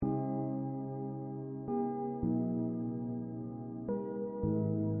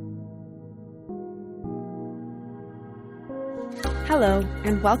Hello,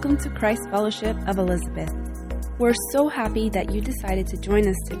 and welcome to Christ Fellowship of Elizabeth. We're so happy that you decided to join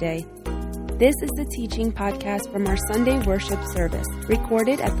us today. This is the teaching podcast from our Sunday worship service,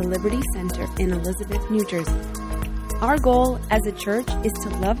 recorded at the Liberty Center in Elizabeth, New Jersey. Our goal as a church is to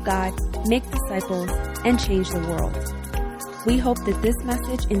love God, make disciples, and change the world. We hope that this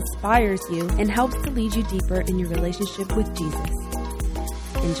message inspires you and helps to lead you deeper in your relationship with Jesus.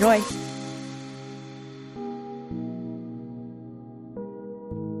 Enjoy.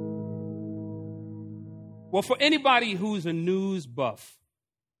 Well, for anybody who's a news buff,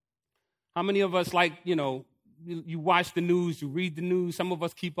 how many of us you watch the news, you read the news, some of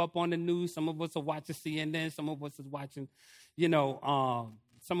us keep up on the news, some of us are watching CNN, some of us is watching,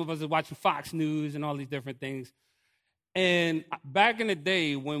 some of us are watching Fox News and all these different things. And back in the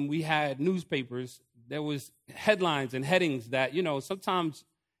day when we had newspapers, there was headlines and headings that, sometimes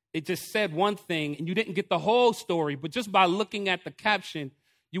it just said one thing and you didn't get the whole story, but just by looking at the caption,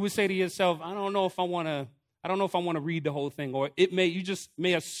 you would say to yourself, I don't know if I want to read the whole thing, or you just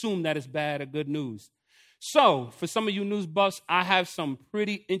may assume that it's bad or good news. So for some of you news buffs, I have some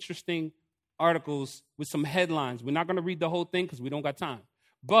pretty interesting articles with some headlines. We're not going to read the whole thing because we don't got time,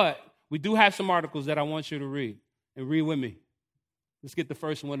 but we do have some articles that I want you to read, and read with me. Let's get the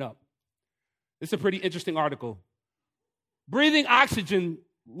first one up. It's a pretty interesting article. Breathing oxygen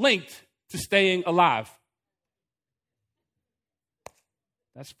linked to staying alive.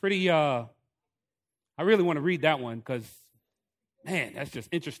 That's pretty, I really want to read that one because, man, that's just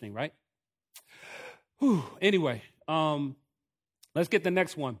interesting, right? Whew. Anyway, let's get the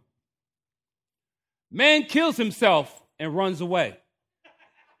next one. Man kills himself and runs away.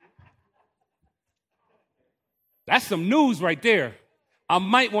 That's some news right there. I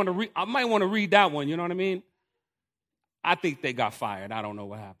might want to read that one, you know what I mean? I think they got fired. I don't know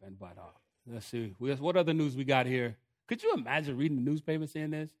what happened, but let's see. What other news we got here? Could you imagine reading the newspaper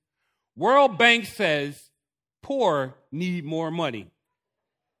saying this? World Bank says poor need more money.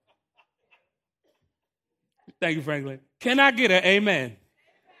 Thank you, Franklin. Can I get an amen?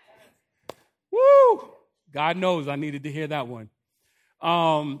 Woo! God knows I needed to hear that one.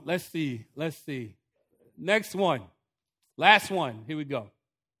 Let's see. Next one. Last one. Here we go.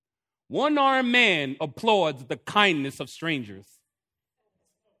 One-armed man applauds the kindness of strangers.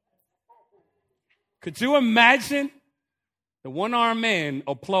 Could you imagine? The one-armed man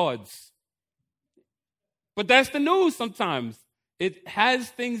applauds. But that's the news sometimes. It has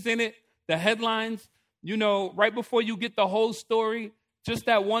things in it, the headlines, right before you get the whole story, just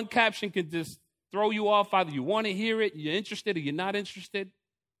that one caption can just throw you off. Either you want to hear it, you're interested, or you're not interested.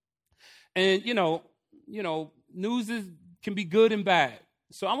 And, news can be good and bad.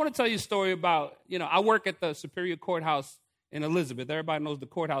 So I want to tell you a story about, I work at the Superior Courthouse in Elizabeth. Everybody knows the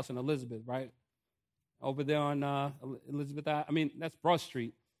courthouse in Elizabeth, right? Over there on Elizabeth, that's Broad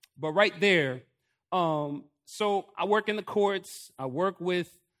Street. But right there, so I work in the courts. I work with,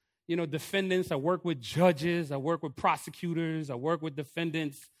 defendants. I work with judges. I work with prosecutors. I work with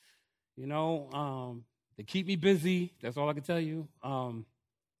defendants. They keep me busy. That's all I can tell you. And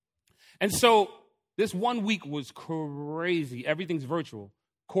so this 1 week was crazy. Everything's virtual.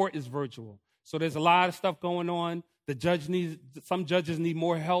 Court is virtual. So there's a lot of stuff going on. Some judges need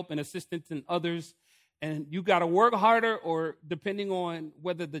more help and assistance than others. And you got to work harder, or depending on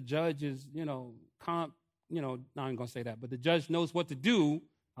whether the judge is, no, I'm going to say that, but the judge knows what to do.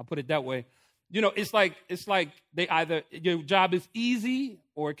 I'll put it that way. It's like they either, your job is easy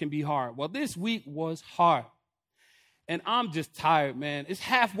or it can be hard. Well, this week was hard. And I'm just tired, man. It's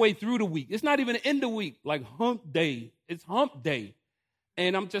halfway through the week. It's not even the end of the week, like hump day. It's hump day.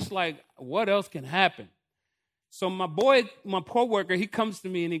 And I'm just like, what else can happen? So my coworker, he comes to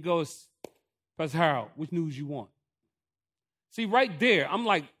me and he goes, Pastor Harold, which news you want? See, right there, I'm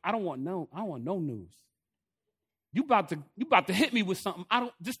like, I don't want no news. You about to hit me with something.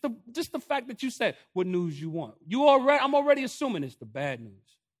 Just the fact that you said what news you want. I'm already assuming it's the bad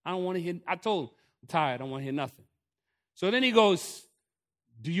news. I don't want to hear. I told him, I'm tired. I don't want to hear nothing. So then he goes,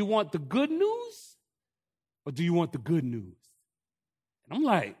 do you want the good news or do you want the good news? And I'm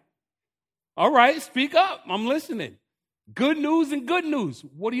like, all right, speak up. I'm listening. Good news and good news.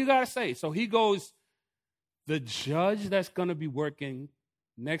 What do you got to say? So he goes, the judge that's going to be working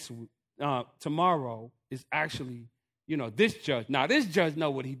tomorrow is actually, this judge. Now, this judge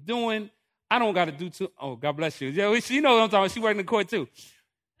know what he's doing. I don't got to do too. Oh, God bless you. Yeah, she knows what I'm talking about. She working in court too.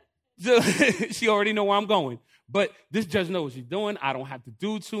 So, she already know where I'm going. But this judge knows what she's doing. I don't have to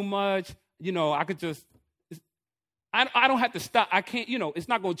do too much. I could just, I don't have to stop. I can't, it's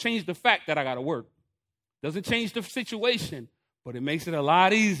not going to change the fact that I got to work. Doesn't change the situation, but it makes it a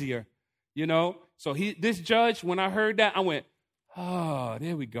lot easier, So this judge, when I heard that, I went, Oh,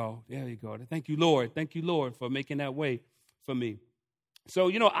 there we go. There we go. Thank you, Lord. Thank you, Lord, for making that way for me.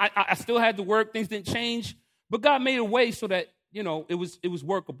 So, I still had to work. Things didn't change. But God made a way so that, it was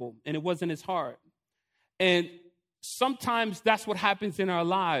workable and it wasn't as hard. And sometimes that's what happens in our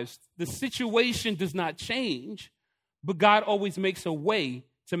lives. The situation does not change, but God always makes a way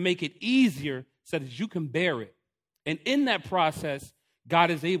to make it easier so that you can bear it. And in that process,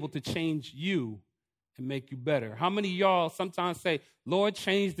 God is able to change you and make you better. How many of y'all sometimes say, Lord,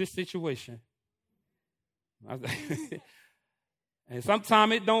 change this situation? And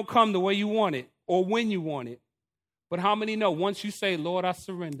sometimes it don't come the way you want it or when you want it. But how many know once you say, Lord, I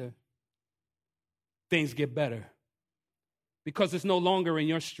surrender, things get better? Because it's no longer in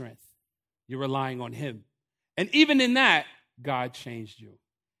your strength. You're relying on him. And even in that, God changed you.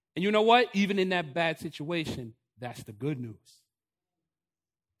 And you know what? Even in that bad situation, that's the good news.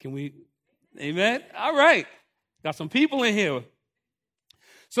 Can we? Amen? All right. Got some people in here.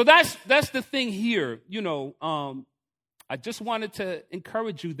 So that's the thing here. I just wanted to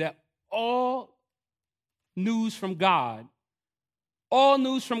encourage you that all news from God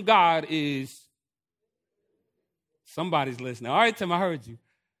is, somebody's listening. All right, Tim, I heard you.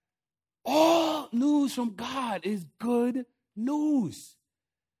 All news from God is good news.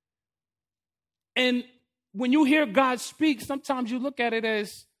 And when you hear God speak, sometimes you look at it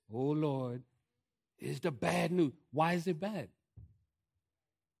as, oh, Lord, is the bad news. Why is it bad?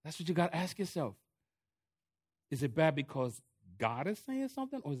 That's what you got to ask yourself. Is it bad because God is saying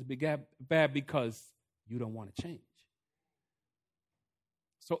something, or is it bad because you don't want to change?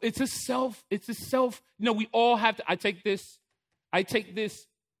 So it's a self, we all have to, I take this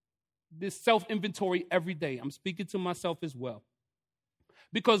self-inventory every day. I'm speaking to myself as well.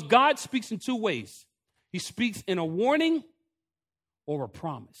 Because God speaks in two ways. He speaks in a warning or a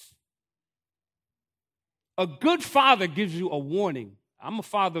promise. A good father gives you a warning. I'm a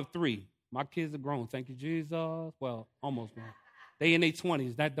father of 3. My kids are grown. Thank you, Jesus. Well, almost grown. They in their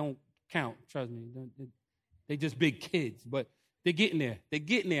 20s. That don't count. Trust me. They just big kids, but they're getting there. They're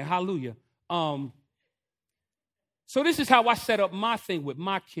getting there. Hallelujah. So this is how I set up my thing with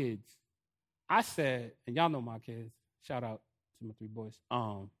my kids. I said, and y'all know my kids. Shout out to my 3 boys.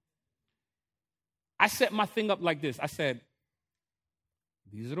 I set my thing up like this. I said,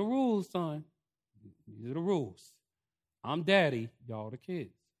 these are the rules, son. These are the rules. I'm daddy. Y'all the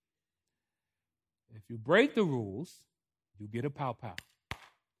kids. If you break the rules, you get a pow-pow.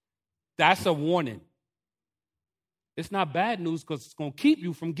 That's a warning. It's not bad news because it's going to keep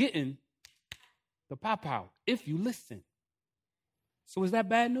you from getting the pow-pow if you listen. So is that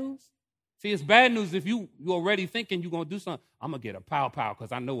bad news? See, it's bad news if you're already thinking you're going to do something. I'm going to get a pow-pow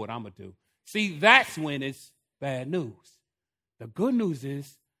because I know what I'm going to do. See, that's when it's bad news. The good news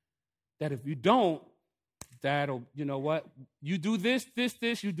is that if you don't, that'll, you know what? You do this,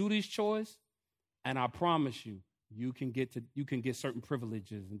 you do these chores, and I promise you, you can get certain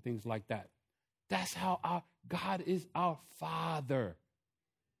privileges and things like that. That's how God is our Father.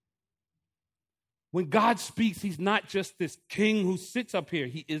 When God speaks, he's not just this king who sits up here.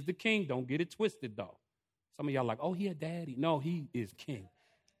 He is the king. Don't get it twisted, though. Some of y'all like, oh, he a daddy. No, he is king.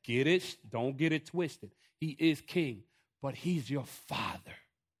 Get it? Don't get it twisted. He is king, but he's your Father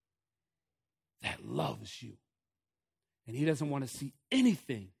that loves you. And he doesn't want to see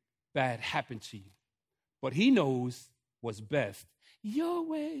anything bad happen to you. But he knows what's best. Your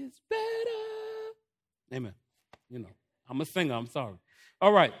way is better. Amen. I'm a singer. I'm sorry.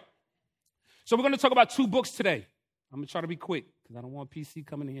 All right. So we're going to talk about 2 books today. I'm going to try to be quick because I don't want PC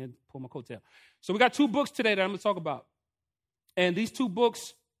coming in here and pull my coattail. So we got 2 books today that I'm going to talk about. And these 2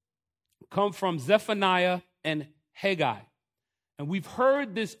 books come from Zephaniah and Haggai. And we've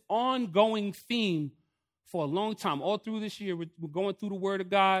heard this ongoing theme for a long time. All through this year, we're going through the Word of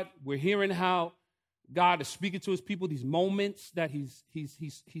God. We're hearing how God is speaking to his people, these moments that he's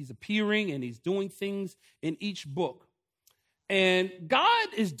appearing and he's doing things in each book. And God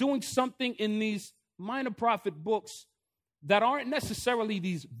is doing something in these minor prophet books that aren't necessarily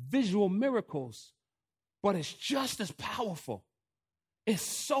these visual miracles, but it's just as powerful. It's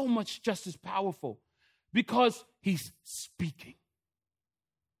so much just as powerful because he's speaking.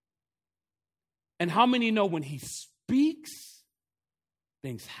 And how many know when he speaks,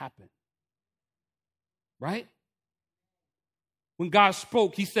 things happen? Right? When God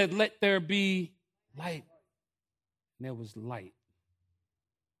spoke, he said, let there be light. And there was light.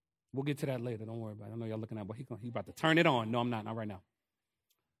 We'll get to that later. Don't worry about it. I know y'all looking at it, but he's about to turn it on. No, I'm not right now.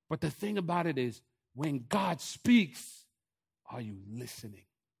 But the thing about it is, when God speaks, are you listening?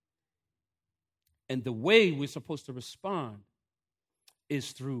 And the way we're supposed to respond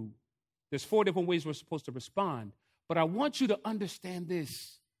is through, there's 4 different ways we're supposed to respond, But I want you to understand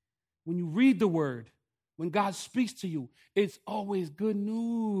this. When you read the word, when God speaks to you, it's always good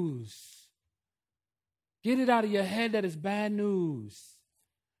news. Get it out of your head that it's bad news.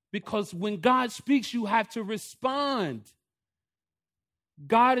 Because when God speaks, you have to respond.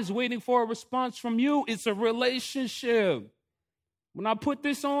 God is waiting for a response from you. It's a relationship. When I put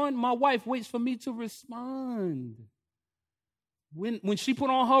this on, my wife waits for me to respond. When she put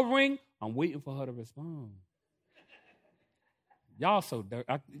on her ring, I'm waiting for her to respond. Y'all so dirty.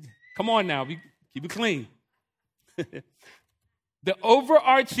 Come on now, keep it clean. The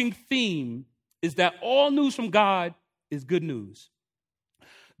overarching theme is that all news from God is good news.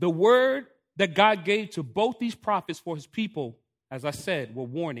 The word that God gave to both these prophets for his people, as I said, were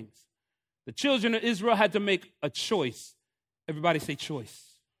warnings. The children of Israel had to make a choice. Everybody say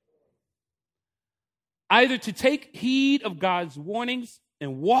choice. Either to take heed of God's warnings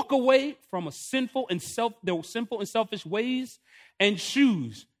and walk away from their sinful and selfish ways and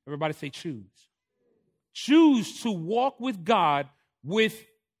choose. Everybody say choose. Choose to walk with God with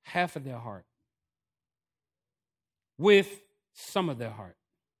half of their heart. With some of their heart.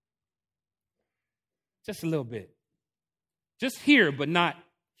 Just a little bit. Just here, but not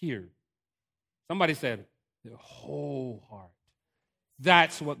here. Somebody said, their whole heart.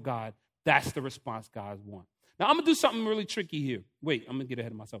 That's the response God wants. Now, I'm going to do something really tricky here. Wait, I'm going to get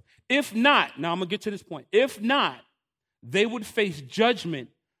ahead of myself. If not, now I'm going to get to this point. If not, they would face judgment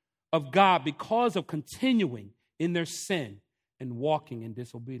of God because of continuing in their sin and walking in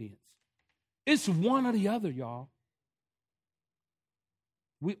disobedience. It's one or the other, y'all.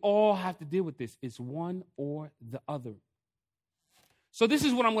 We all have to deal with this. It's one or the other. So this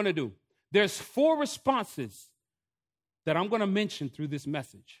is what I'm going to do. There's 4 responses that I'm going to mention through this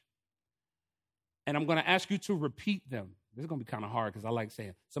message. And I'm going to ask you to repeat them. This is going to be kind of hard because I like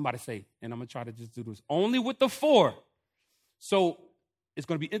saying, somebody say, and I'm going to try to just do this only with the 4. So it's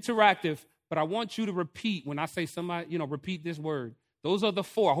going to be interactive, but I want you to repeat when I say somebody, repeat this word. Those are the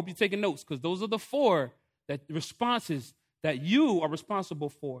 4. I hope you're taking notes because those are the 4 responses that you are responsible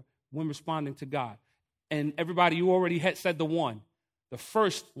for when responding to God. And everybody, you already had said the one. The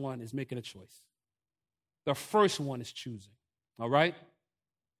first one is making a choice. The first one is choosing. All right?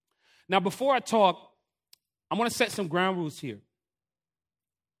 Now, before I talk, I want to set some ground rules here.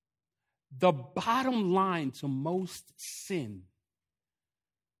 The bottom line to most sin,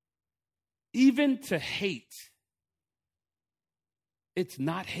 even to hate, it's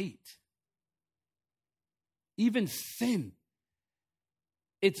not hate. Even sin,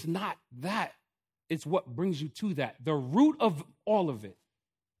 it's not that. It's what brings you to that. The root of all of it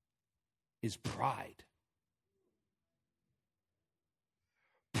is pride.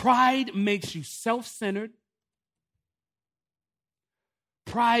 Pride makes you self-centered.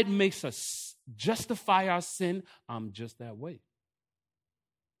 Pride makes us justify our sin. I'm just that way.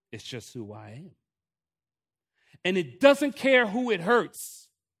 It's just who I am. And it doesn't care who it hurts.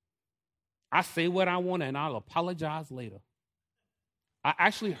 I say what I want and I'll apologize later. I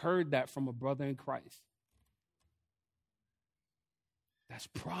actually heard that from a brother in Christ. That's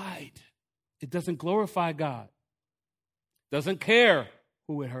pride. It doesn't glorify God. Doesn't care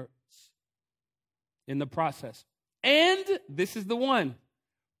who it hurts in the process. And this is the one.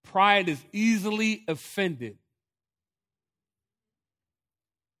 Pride is easily offended.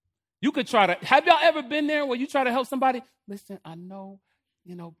 You could try to, have y'all ever been there where you try to help somebody? Listen, I know,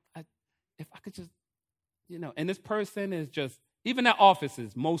 if I could just, and this person is just, even at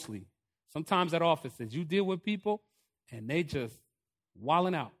offices, mostly. Sometimes at offices, you deal with people and they just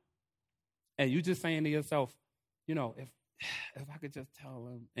wilding out. And you just saying to yourself, if I could just tell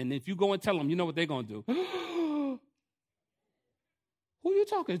them. And if you go and tell them, you know what they're going to do. Who are you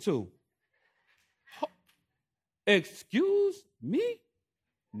talking to? Excuse me?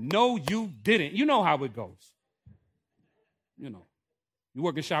 No, you didn't. You know how it goes. You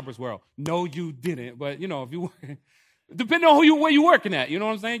work in Shoppers World. No, you didn't. But, if you work, depending on where you're working at, you know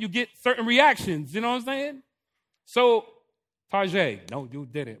what I'm saying? You get certain reactions, you know what I'm saying? So, Tarjay, no, you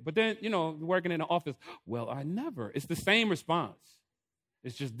didn't. But then, you're working in the office. Well, I never. It's the same response.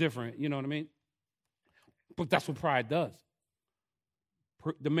 It's just different, you know what I mean? But that's what pride does.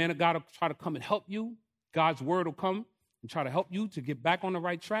 The man of God will try to come and help you. God's word will come and try to help you to get back on the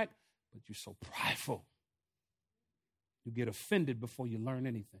right track. But you're so prideful. You get offended before you learn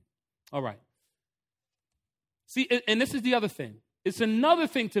anything. All right. See, and this is the other thing. It's another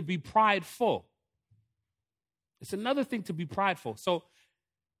thing to be prideful. It's another thing to be prideful. So,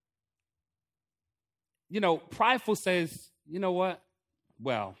 prideful says, you know what?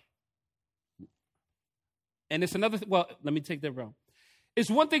 Well, and it's another, let me take that round. It's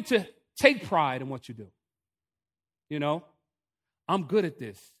one thing to take pride in what you do. I'm good at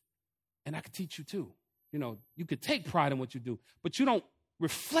this, and I can teach you too. You could take pride in what you do, but you don't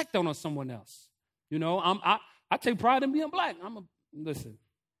reflect on someone else. I take pride in being black. Listen,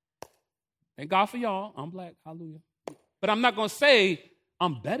 thank God for y'all. I'm black, hallelujah. But I'm not going to say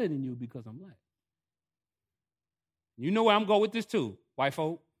I'm better than you because I'm black. You know where I'm going with this too, white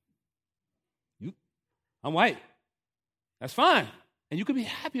folk. I'm white. That's fine. And you can be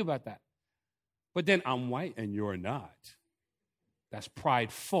happy about that. But then I'm white and you're not. That's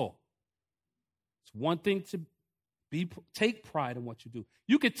prideful. It's one thing to take pride in what you do.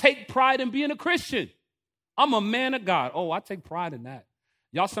 You could take pride in being a Christian. I'm a man of God. Oh, I take pride in that.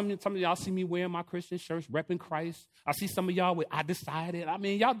 Some of y'all see me wearing my Christian shirts, repping Christ. I see some of y'all with I decided.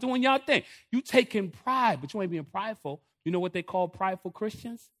 Y'all doing y'all thing. You taking pride, but you ain't being prideful. You know what they call prideful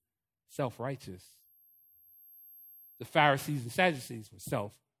Christians? Self-righteous. The Pharisees and Sadducees were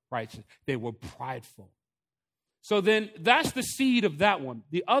self-righteous. They were prideful. So then that's the seed of that one.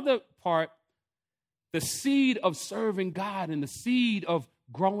 The other part, the seed of serving God and the seed of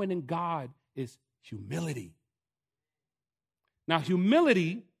growing in God is humility. Now,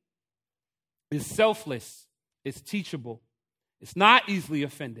 humility is selfless. It's teachable. It's not easily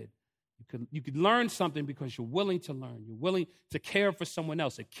offended. You could learn something because you're willing to learn. You're willing to care for someone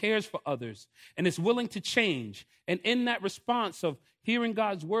else. It cares for others, and it's willing to change. And in that response of hearing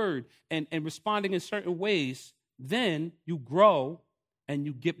God's word and responding in certain ways, then you grow and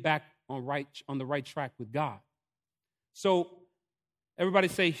you get back on the right track with God. So everybody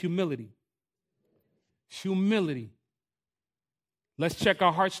say humility. Humility. Let's check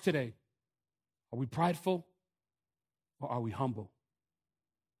our hearts today. Are we prideful or are we humble?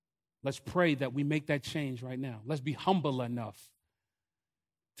 Let's pray that we make that change right now. Let's be humble enough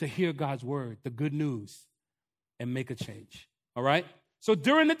to hear God's word, the good news, and make a change. All right? So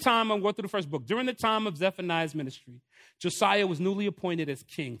during the time, I'm going through the first book, during the time of Zephaniah's ministry, Josiah was newly appointed as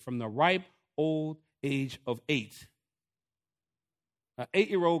king from the ripe old age of 8. An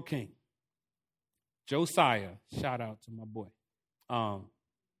 8-year-old king. Josiah, shout out to my boy.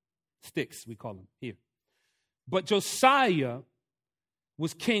 Sticks, we call him here. But Josiah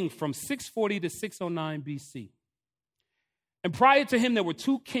was king from 640 to 609 BC. And prior to him, there were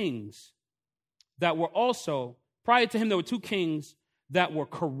two kings that were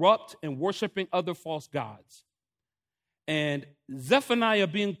corrupt and worshiping other false gods. And Zephaniah,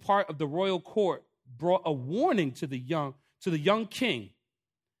 being part of the royal court, brought a warning to the young king,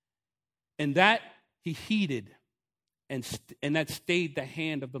 and that he heeded, and that stayed the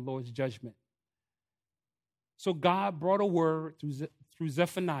hand of the Lord's judgment. So God brought a word through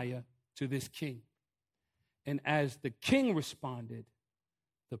Zephaniah to this king. And as the king responded,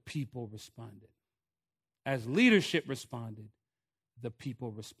 the people responded. As leadership responded, the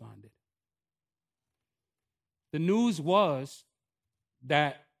people responded. The news was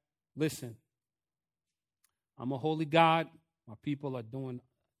that, listen, I'm a holy God. My people are doing,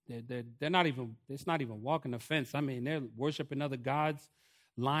 it's not even walking the fence. They're worshiping other gods,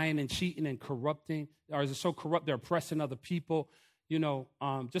 lying and cheating and corrupting. Or is it so corrupt they're oppressing other people?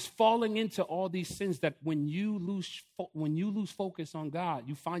 Just falling into all these sins that when you lose focus on God,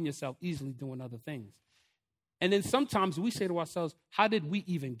 you find yourself easily doing other things. And then sometimes we say to ourselves, how did we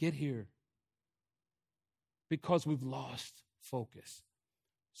even get here? Because we've lost focus.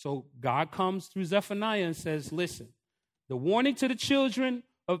 So God comes through Zephaniah and says, listen, the warning to the children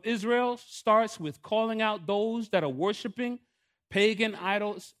of Israel starts with calling out those that are worshiping pagan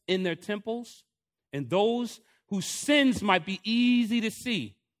idols in their temples and those whose sins might be easy to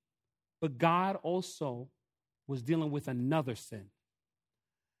see. But God also was dealing with another sin.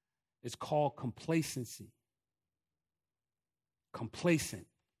 It's called complacency. Complacent.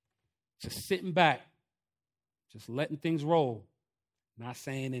 Just sitting back, just letting things roll, not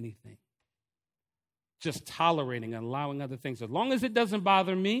saying anything. Just tolerating and allowing other things. As long as it doesn't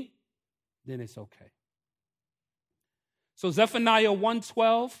bother me, then it's okay. So Zephaniah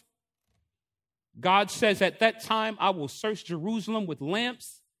 1:12, God says, at that time I will search Jerusalem with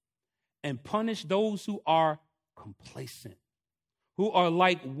lamps and punish those who are complacent, who are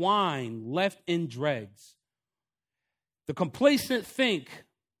like wine left in dregs. The complacent think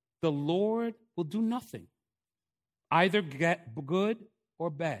the Lord will do nothing, either good or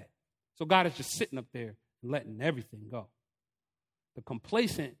bad. So God is just sitting up there and letting everything go. The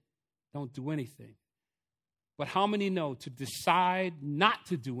complacent don't do anything. But how many know to decide not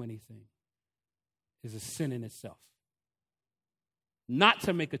to do anything is a sin in itself? Not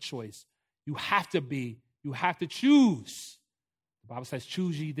to make a choice. You have to choose. The Bible says,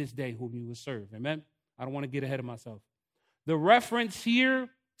 choose ye this day whom you will serve. Amen? I don't want to get ahead of myself. The reference here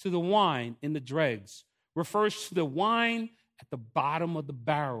to the wine in the dregs refers to the wine at the bottom of the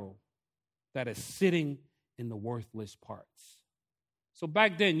barrel that is sitting in the worthless parts. So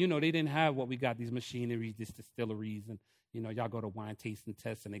back then, they didn't have what we got, these machineries, these distilleries, and, y'all go to wine tasting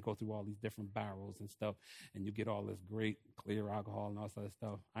tests, and they go through all these different barrels and stuff, and you get all this great clear alcohol and all that other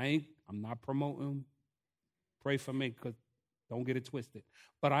stuff. I'm not promoting. Pray for me, because don't get it twisted.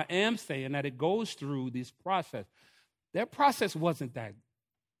 But I am saying that it goes through this process. Their process wasn't that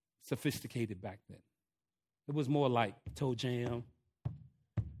sophisticated back then. It was more like toe jam.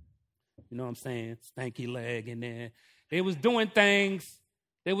 You know what I'm saying? Stanky leg in there. They was doing things.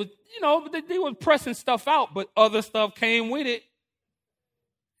 They was, they was pressing stuff out, but other stuff came with it.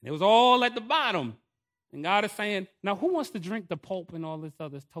 It was all at the bottom. And God is saying, now who wants to drink the pulp and all this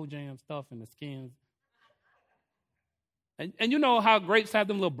other toe jam stuff and the skins? And you know how grapes have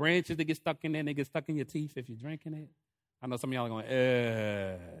them little branches that get stuck in there and they get stuck in your teeth if you're drinking it? I know some of y'all are going,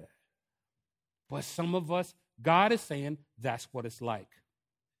 But some of us, God is saying that's what it's like.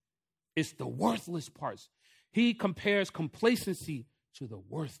 It's the worthless parts. He compares complacency to the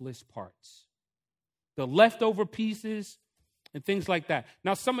worthless parts. The leftover pieces and things like that.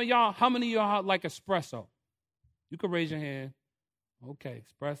 Now, some of y'all, how many of y'all like espresso? You can raise your hand. Okay,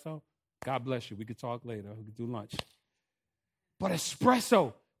 espresso. God bless you. We could talk later. We could do lunch. But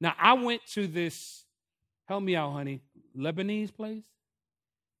espresso. Now, I went to this, help me out, honey, Lebanese place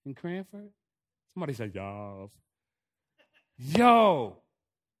in Cranford. Somebody said, y'all. Yo,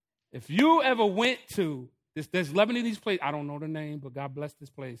 if you ever went to this Lebanese place, I don't know the name, but God bless this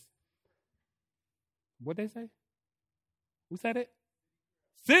place. What'd they say? Who said it?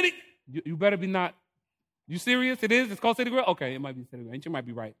 City. You better be not. You serious? It is? It's called City Grill? Okay, it might be City Grill. You might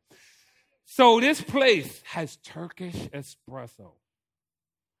be right. So this place has Turkish espresso.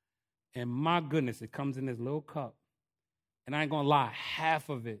 And my goodness, it comes in this little cup. And I ain't going to lie, half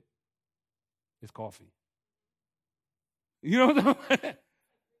of it is coffee. You know what I'm saying?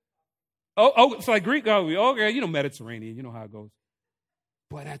 Oh, it's like Greek coffee. Okay, Mediterranean. You know how it goes.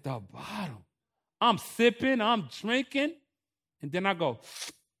 But at the bottom, I'm sipping, I'm drinking, and then I go,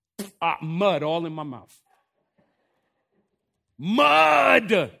 mud all in my mouth.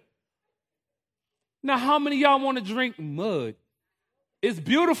 Mud! Now, how many of y'all want to drink mud? It's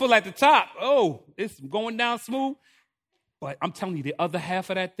beautiful at the top. Oh, it's going down smooth. But I'm telling you, the other half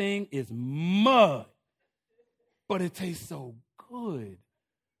of that thing is mud. But it tastes so good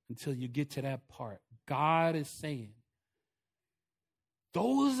until you get to that part. God is saying,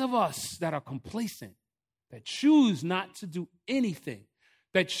 those of us that are complacent, that choose not to do anything,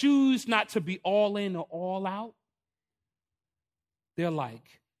 that choose not to be all in or all out, they're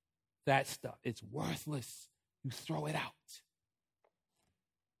like, that stuff, it's worthless. You throw it out.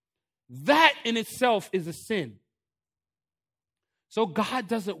 That in itself is a sin. So God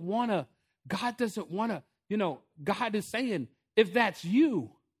doesn't want to, God is saying, if that's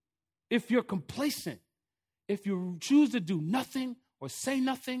you, if you're complacent, if you choose to do nothing or say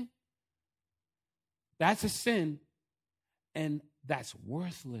nothing, that's a sin and that's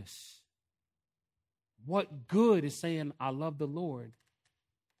worthless. What good is saying, I love the Lord,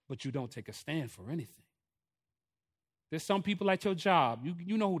 but you don't take a stand for anything? There's some people at your job,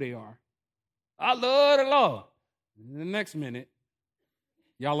 you know who they are. I love the Lord. In the next minute,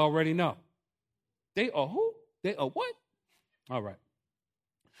 y'all already know. They are who? They are what? All right.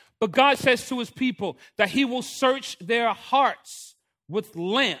 But God says to his people that he will search their hearts with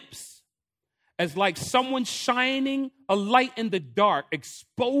lamps as like someone shining a light in the dark,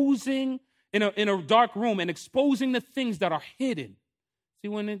 exposing in a dark room and exposing the things that are hidden. See,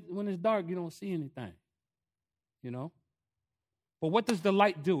 when it's dark, you don't see anything, But what does the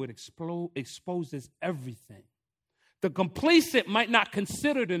light do? It exposes everything. The complacent might not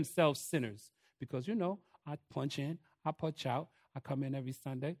consider themselves sinners because, I punch in, I punch out, I come in every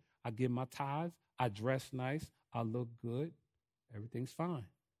Sunday, I give my tithes, I dress nice, I look good, everything's fine.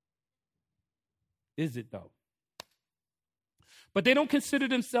 Is it though? But they don't consider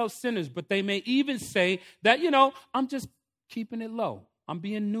themselves sinners, but they may even say that, I'm just keeping it low. I'm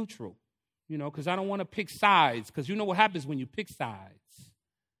being neutral, because I don't want to pick sides, because you know what happens when you pick sides?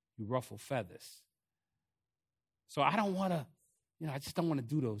 You ruffle feathers. So I don't want to, I just don't want to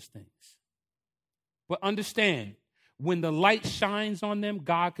do those things. But understand, when the light shines on them,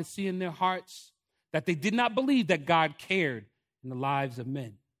 God could see in their hearts that they did not believe that God cared in the lives of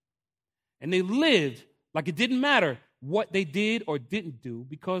men. And they lived like it didn't matter what they did or didn't do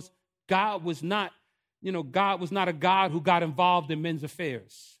because God was not a God who got involved in men's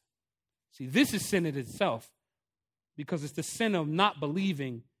affairs. See, this is sin in itself because it's the sin of not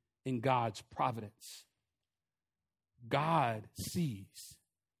believing in God's providence. God sees.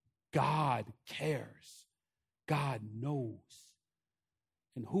 God cares. God knows.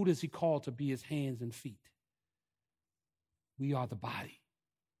 And who does he call to be his hands and feet? We are the body.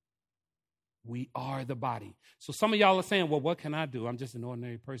 We are the body. So some of y'all are saying, well, what can I do? I'm just an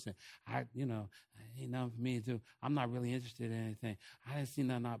ordinary person. Ain't nothing for me to do. I'm not really interested in anything. I didn't see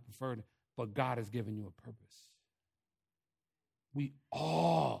nothing I preferred. But God has given you a purpose. We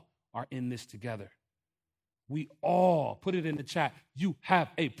all are in this together. We all, put it in the chat, you have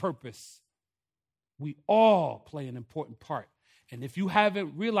a purpose. We all play an important part. And if you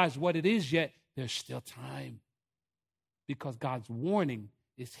haven't realized what it is yet, there's still time. Because God's warning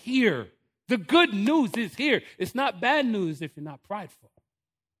is here. The good news is here. It's not bad news if you're not prideful.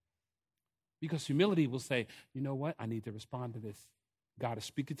 Because humility will say, you know what? I need to respond to this. God is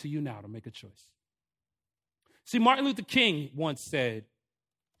speaking to you now to make a choice. See, Martin Luther King once said,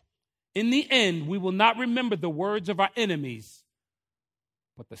 in the end, we will not remember the words of our enemies,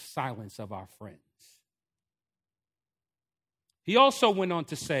 but the silence of our friends. He also went on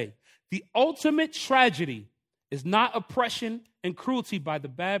to say, the ultimate tragedy is not oppression and cruelty by the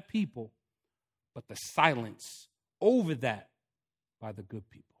bad people, but the silence over that by the good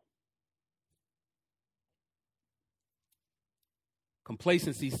people.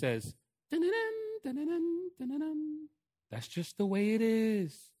 Complacency says, dun-dun-dun, dun-dun-dun, dun-dun-dun. That's just the way it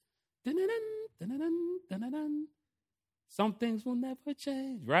is. Dun-dun-dun, dun-dun-dun, dun-dun-dun. Some things will never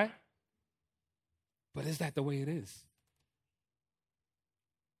change, right? But is that the way it is?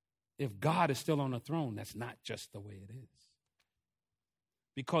 If God is still on the throne, that's not just the way it is.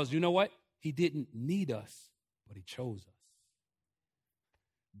 Because you know what? He didn't need us, but he chose us.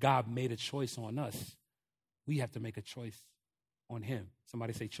 God made a choice on us. We have to make a choice on him.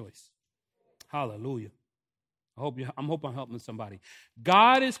 Somebody say choice. Hallelujah. I'm hoping I'm helping somebody.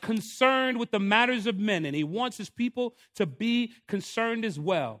 God is concerned with the matters of men, and he wants his people to be concerned as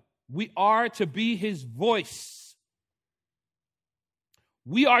well. We are to be his voice.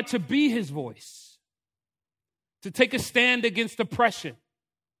 We are to be his voice. To take a stand against oppression.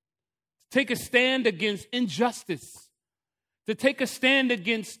 To take a stand against injustice. To take a stand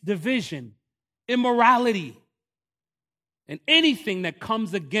against division, immorality, and anything that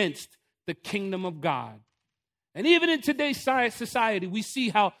comes against the kingdom of God. And even in today's society, we see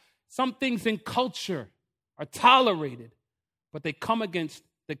how some things in culture are tolerated, but they come against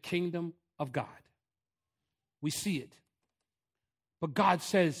the kingdom of God. We see it. But God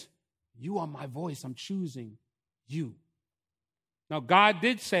says, you are my voice. I'm choosing you. Now, God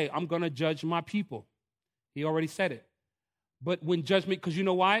did say, I'm going to judge my people. He already said it. But when judgment, because you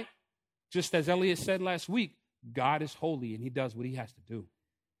know why? Just as Elliot said last week, God is holy and he does what he has to do.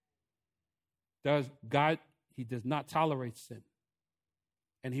 He does not tolerate sin.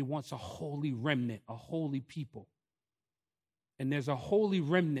 And he wants a holy remnant, a holy people. And there's a holy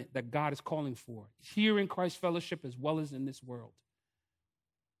remnant that God is calling for here in Christ Fellowship as well as in this world.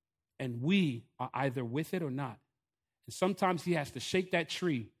 And we are either with it or not. And sometimes he has to shake that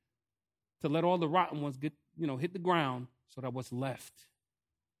tree to let all the rotten ones hit the ground so that what's left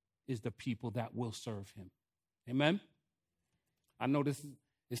is the people that will serve him. Amen? I know this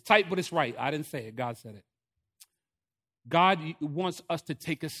is tight, but it's right. I didn't say it. God said it. God wants us to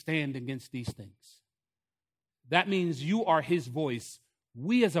take a stand against these things. That means you are his voice.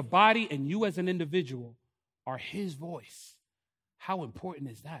 We as a body and you as an individual are his voice. How important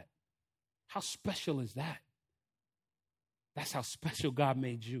is that? How special is that? That's how special God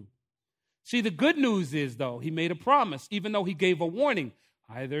made you. See, the good news is, though, he made a promise, even though he gave a warning.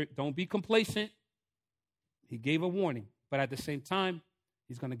 Either don't be complacent. He gave a warning. But at the same time,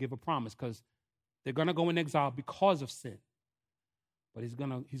 he's going to give a promise because they're going to go in exile because of sin. But he's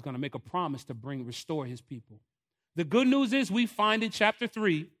going to make a promise to restore his people. The good news is we find in chapter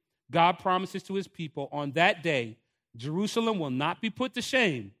 3, God promises to his people on that day, Jerusalem will not be put to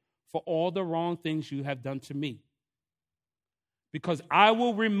shame for all the wrong things you have done to me. Because I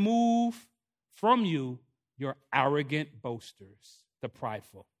will remove from you your arrogant boasters, the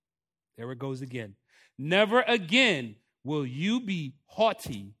prideful. There it goes again. Never again will you be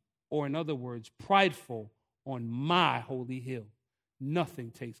haughty, or in other words, prideful on my holy hill.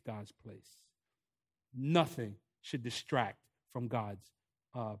 Nothing takes God's place. Nothing should distract from God's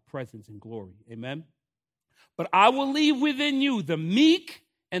presence and glory. Amen? But I will leave within you the meek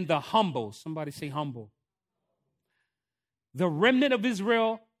and the humble. Somebody say humble. The remnant of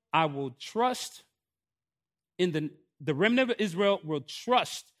Israel, I will trust in the remnant of Israel will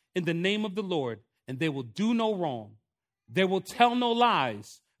trust in the name of the Lord, and they will do no wrong. They will tell no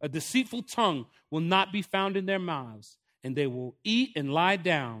lies. A deceitful tongue will not be found in their mouths, and they will eat and lie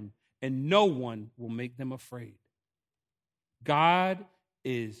down, and no one will make them afraid. God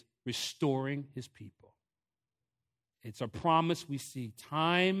is restoring his people. It's a promise we see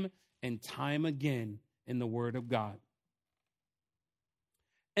time and time again in the Word of God.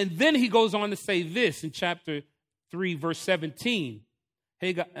 And then he goes on to say this in chapter 3, verse 17.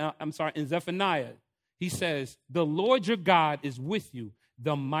 In Zephaniah, he says, "The Lord your God is with you,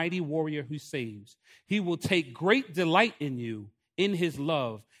 the mighty warrior who saves. He will take great delight in you, in his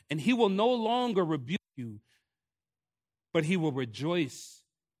love, and he will no longer rebuke you, but he will rejoice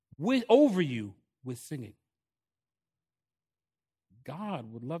over you with singing."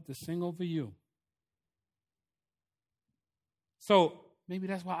 God would love to sing over you. So maybe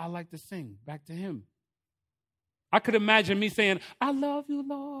that's why I like to sing back to him. I could imagine me saying, "I love you,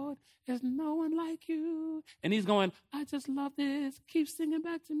 Lord. There's no one like you." And he's going, "I just love this. Keep singing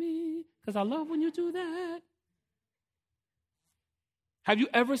back to me because I love when you do that." Have you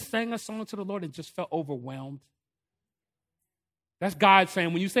ever sang a song to the Lord and just felt overwhelmed? That's God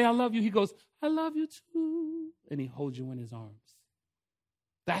saying, when you say, "I love you," he goes, "I love you too." And he holds you in his arms.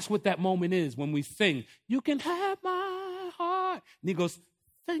 That's what that moment is when we sing, "You can have my heart." And he goes,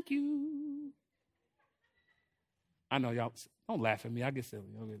 "Thank you." I know y'all, don't laugh at me. I get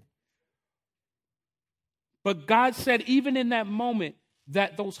silly. Okay. But God said, even in that moment,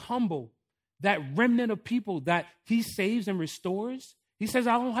 that those humble, that remnant of people that he saves and restores, he says,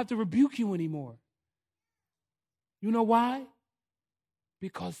 "I don't have to rebuke you anymore." You know why?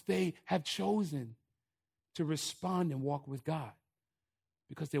 Because they have chosen to respond and walk with God.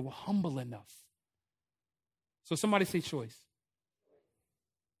 Because they were humble enough. So somebody say choice.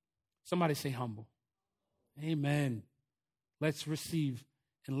 Somebody say humble. Amen. Let's receive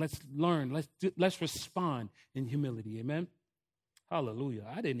and let's learn. Let's respond in humility. Amen. Hallelujah.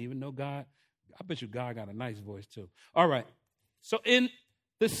 I didn't even know God. I bet you God got a nice voice too. All right. So in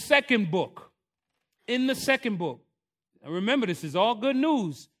the second book, and remember, this is all good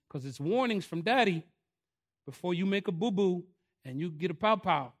news because it's warnings from Daddy before you make a boo-boo and you get a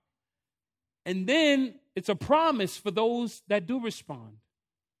pow-pow. And then it's a promise for those that do respond.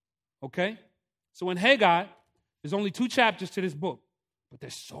 Okay? So in Haggai, there's only 2 chapters to this book, but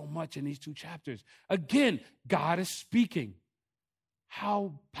there's so much in these 2 chapters. Again, God is speaking.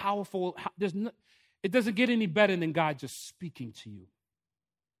 How powerful. It doesn't get any better than God just speaking to you.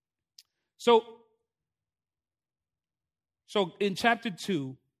 So in chapter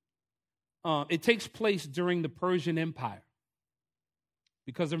 2, it takes place during the Persian Empire.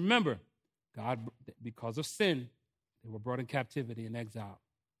 Because remember, because of sin, they were brought in captivity and exile.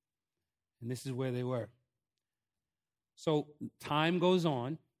 And this is where they were. So time goes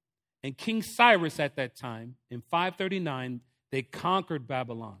on, and King Cyrus at that time, in 539, they conquered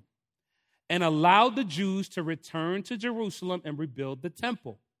Babylon and allowed the Jews to return to Jerusalem and rebuild the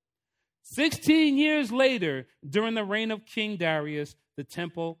temple. 16 years later, during the reign of King Darius, the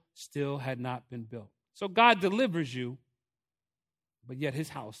temple still had not been built. So God delivers you, but yet his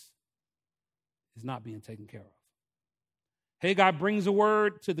house is not being taken care of. Haggai brings a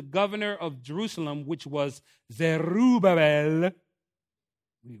word to the governor of Jerusalem, which was Zerubbabel.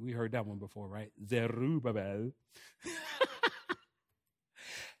 We heard that one before, right? Zerubbabel.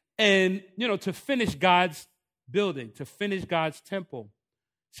 And, to finish God's building, to finish God's temple.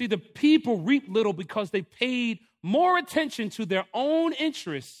 See, the people reaped little because they paid more attention to their own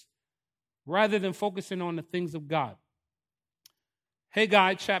interests rather than focusing on the things of God.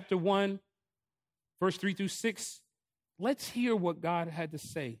 Haggai chapter 1, verse 3 through 6. Let's hear what God had to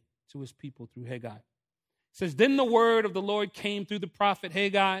say to his people through Haggai. It says, "Then the word of the Lord came through the prophet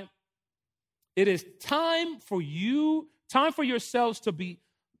Haggai. It is time for yourselves to be,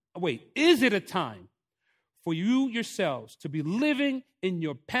 is it a time for you yourselves to be living in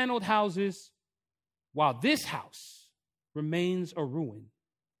your paneled houses while this house remains a ruin?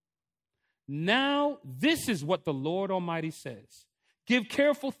 Now this is what the Lord Almighty says. Give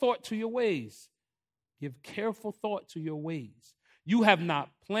careful thought to your ways. Give careful thought to your ways. You have not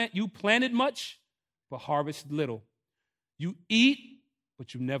planted much, but harvested little. You eat,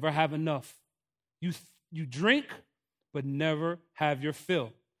 but you never have enough. You drink, but never have your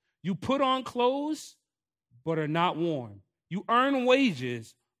fill. You put on clothes, but are not warm. You earn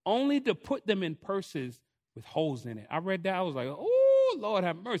wages only to put them in purses with holes in it." I read that. I was like, oh, Lord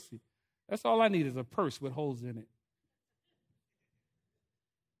have mercy. That's all I need is a purse with holes in it.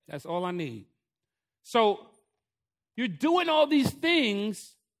 That's all I need. So you're doing all these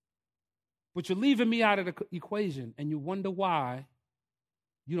things, but you're leaving me out of the equation, and you wonder why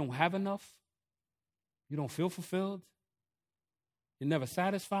you don't have enough. You don't feel fulfilled. You're never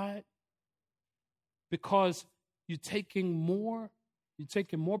satisfied because you're taking more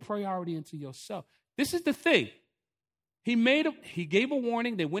priority into yourself. This is the thing. He gave a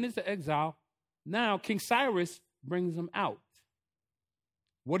warning. They went into exile. Now King Cyrus brings them out.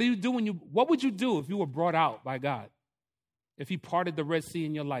 What do you do what would you do if you were brought out by God? If he parted the Red Sea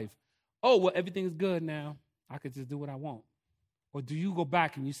in your life? Oh, well, everything's good now. I could just do what I want. Or do you go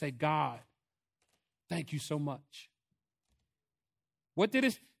back and you say, God, thank you so much?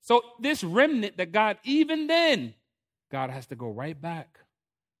 So this remnant that God, even then, God has to go right back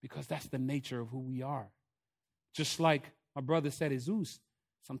because that's the nature of who we are. Just like my brother said, Jesus,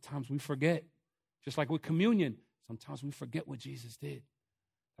 sometimes we forget. Just like with communion, sometimes we forget what Jesus did.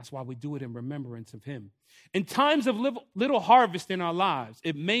 That's why we do it in remembrance of him. In times of little harvest in our lives,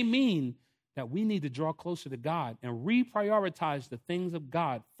 it may mean that we need to draw closer to God and reprioritize the things of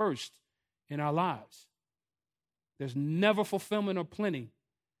God first in our lives. There's never fulfillment or plenty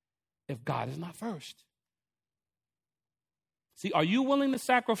if God is not first. See, are you willing to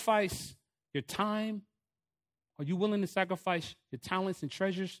sacrifice your time? Are you willing to sacrifice your talents and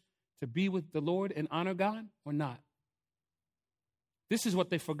treasures to be with the Lord and honor God or not? This is what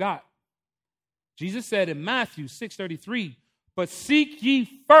they forgot. Jesus said in Matthew 6:33, but seek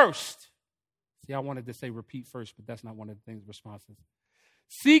ye first. See, I wanted to say repeat first, but that's not one of the things responses.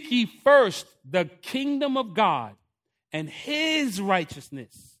 Seek ye first the kingdom of God and his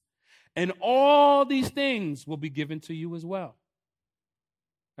righteousness, and all these things will be given to you as well.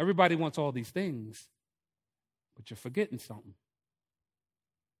 Everybody wants all these things, but you're forgetting something.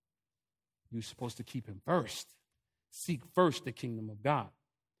 You're supposed to keep him first. Seek first the kingdom of God.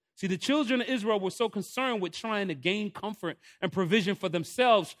 See, the children of Israel were so concerned with trying to gain comfort and provision for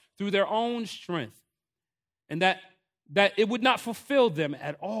themselves through their own strength, and that it would not fulfill them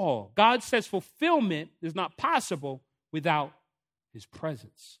at all. God says fulfillment is not possible without his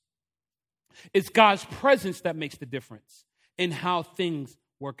presence. It's God's presence that makes the difference in how things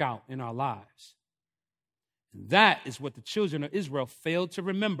work out in our lives. And that is what the children of Israel failed to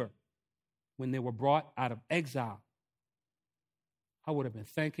remember when they were brought out of exile. I would have been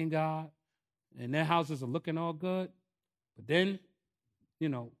thanking God, and their houses are looking all good. But then,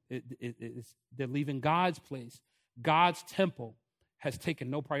 they're leaving God's place. God's temple has taken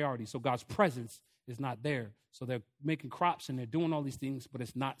no priority, so God's presence is not there. So they're making crops and they're doing all these things, but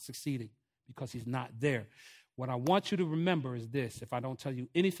it's not succeeding because he's not there. What I want you to remember is this. If I don't tell you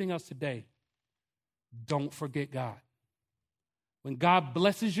anything else today, don't forget God. When God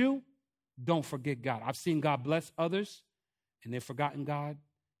blesses you, don't forget God. I've seen God bless others, and they've forgotten God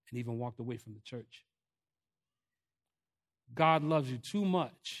and even walked away from the church. God loves you too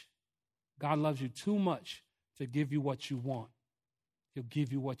much. God loves you too much to give you what you want. He'll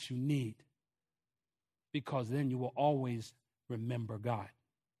give you what you need, because then you will always remember God.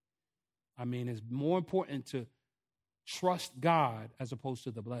 I mean, it's more important to trust God as opposed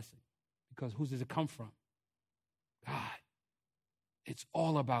to the blessing, because who does it come from? God. It's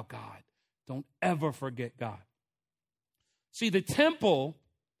all about God. Don't ever forget God. See, the temple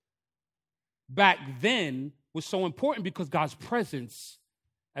back then was so important because God's presence,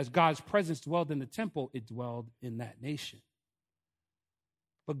 as God's presence dwelled in the temple, it dwelled in that nation.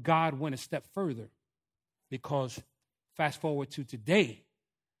 But God went a step further, because fast forward to today,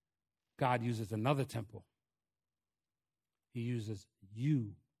 God uses another temple. He uses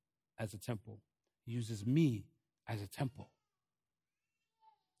you as a temple. He uses me as a temple.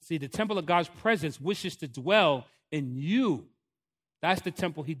 See, the temple of God's presence wishes to dwell in you. That's the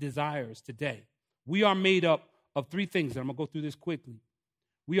temple he desires today. We are made up of three things, and I'm going to go through this quickly.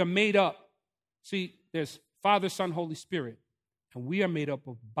 We are made up, see, there's Father, Son, Holy Spirit, and we are made up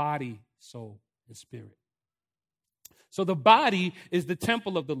of body, soul, and spirit. So the body is the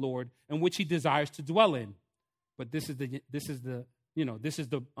temple of the Lord in which he desires to dwell in. But this is the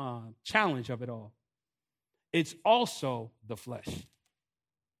challenge of it all. It's also the flesh.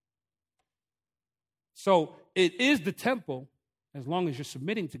 So it is the temple as long as you're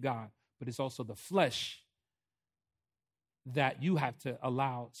submitting to God, but it's also the flesh that you have to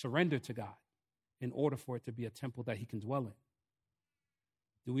surrender to God in order for it to be a temple that he can dwell in.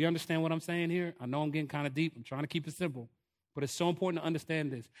 Do we understand what I'm saying here? I know I'm getting kind of deep. I'm trying to keep it simple, but it's so important to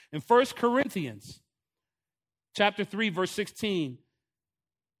understand this. In 1 Corinthians chapter 3, verse 16,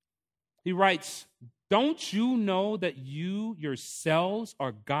 he writes, don't you know that you yourselves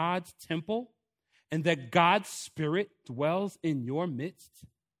are God's temple and that God's Spirit dwells in your midst?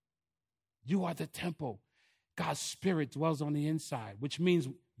 You are the temple. God's Spirit dwells on the inside, which means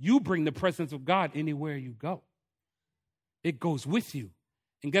you bring the presence of God anywhere you go. It goes with you.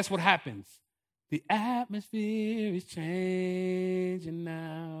 And guess what happens? The atmosphere is changing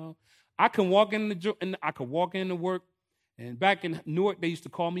now. I can walk into work, and back in Newark, they used to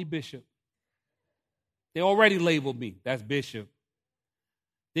call me Bishop. They already labeled me. That's Bishop.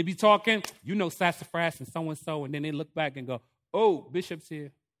 They be talking, sassafras and so-and-so, and then they look back and go, oh, Bishop's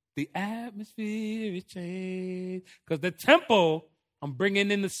here. The atmosphere is changed. Because the temple, I'm bringing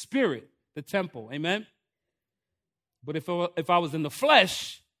in the spirit, the temple. Amen? But if I was in the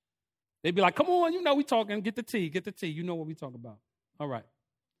flesh, they'd be like, come on, we talking. Get the tea. You know what we talk about. All right.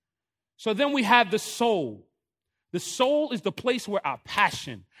 So then we have the soul. The soul is the place where our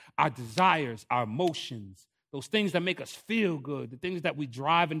passion, our desires, our emotions, those things that make us feel good, the things that we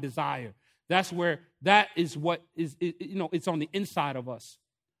drive and desire, that is what is, it's on the inside of us.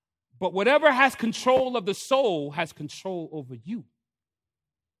 But whatever has control of the soul has control over you.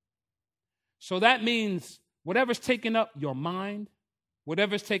 So that means whatever's taking up your mind,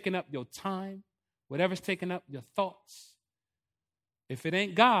 whatever's taking up your time, whatever's taking up your thoughts, if it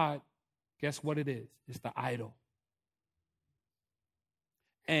ain't God, guess what it is? It's the idol.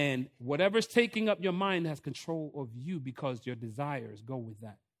 And whatever's taking up your mind has control of you because your desires go with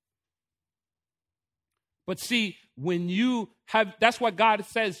that. But see, when you have, that's what God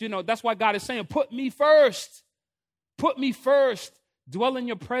says, that's why God is saying, put me first. Put me first. Dwell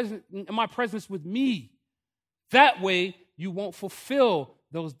in my presence with me. That way you won't fulfill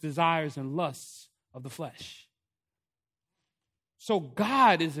those desires and lusts of the flesh. So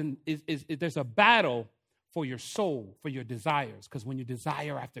God there's a battle for your soul, for your desires. Because when you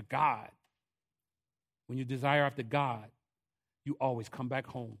desire after God, you always come back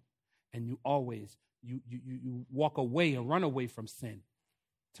home. And you always, you walk away and run away from sin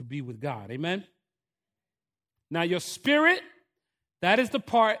to be with God. Amen? Now your spirit, that is the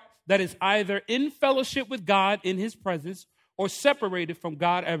part that is either in fellowship with God in his presence or separated from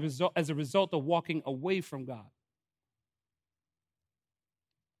God as a result of walking away from God.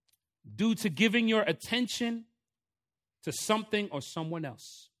 Due to giving your attention to something or someone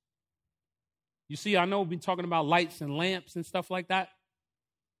else. You see, I know we've been talking about lights and lamps and stuff like that.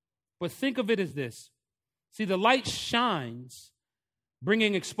 But think of it as this. See, the light shines,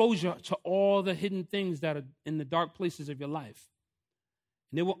 bringing exposure to all the hidden things that are in the dark places of your life.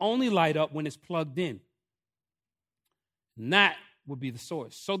 And it will only light up when it's plugged in. And that would be the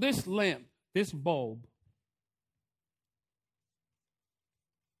source. So this lamp, this bulb,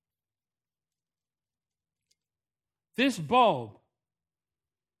 is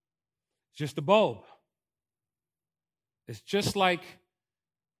just a bulb. It's just like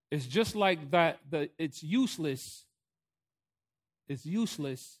that. It's useless. It's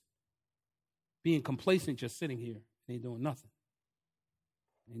useless being complacent, just sitting here. Ain't doing nothing.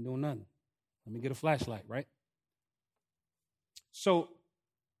 Let me get a flashlight, right? So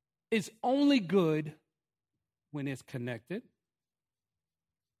it's only good when it's connected.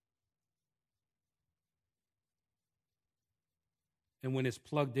 And when it's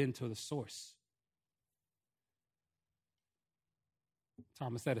plugged into the source.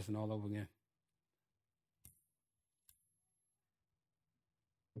 Thomas Edison all over again.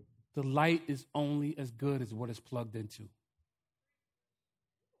 The light is only as good as what it's plugged into.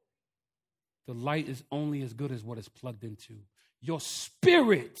 The light is only as good as what it's plugged into. Your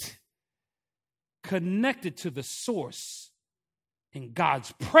spirit connected to the source in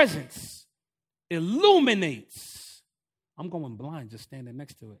God's presence illuminates. I'm going blind just standing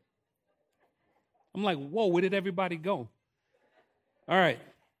next to it. I'm like, whoa, where did everybody go? All right.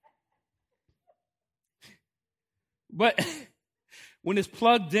 But when it's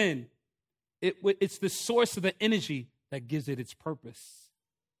plugged in, it's the source of the energy that gives it its purpose.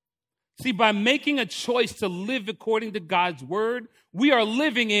 See, by making a choice to live according to God's word, we are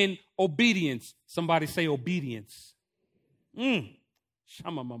living in obedience. Somebody say obedience.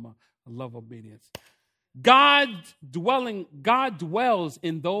 Shama mama. I love obedience. God dwells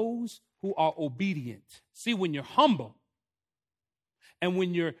in those who are obedient. See, when you're humble and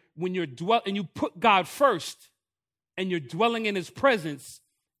when you're and you put God first and you're dwelling in his presence,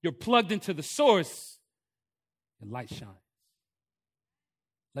 you're plugged into the source, your light shines.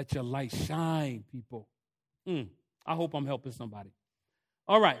 Let your light shine, people. I hope I'm helping somebody.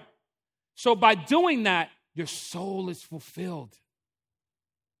 All right. So by doing that, your soul is fulfilled.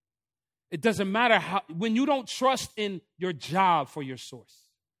 It doesn't matter when you don't trust in your job for your source,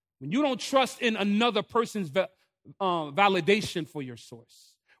 when you don't trust in another person's validation for your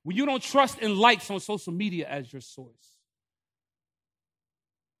source, when you don't trust in likes on social media as your source,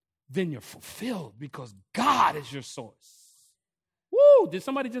 then you're fulfilled because God is your source. Woo! Did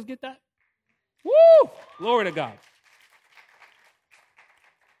somebody just get that? Woo! Glory to God.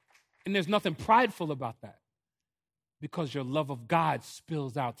 And there's nothing prideful about that because your love of God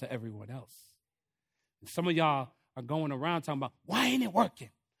spills out to everyone else. And some of y'all are going around talking about, why ain't it working?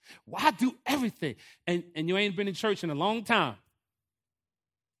 Why do everything? And you ain't been in church in a long time.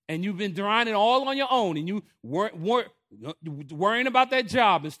 and you've been grinding all on your own, and you weren't worrying about that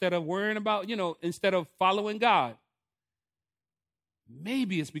job instead of worrying about, instead of following God,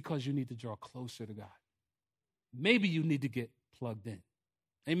 maybe it's because you need to draw closer to God. Maybe you need to get plugged in.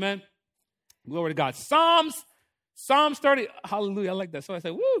 Amen. Glory to God. Psalms 30, hallelujah, I like that. So I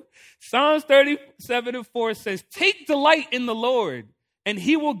say, woo. Psalms 37:4 says, take delight in the Lord, and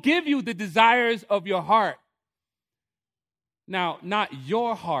he will give you the desires of your heart. Now, not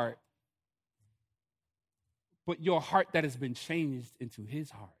your heart, but your heart that has been changed into his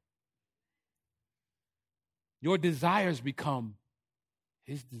heart. Your desires become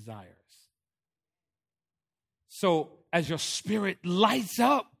his desires. So as your spirit lights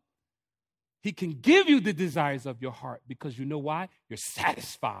up, he can give you the desires of your heart because you know why? You're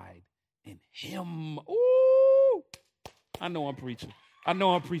satisfied in him. Ooh! I know I'm preaching.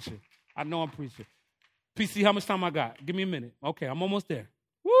 PC, how much time I got? Give me a minute. Okay, I'm almost there.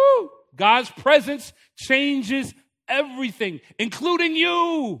 Woo! God's presence changes everything, including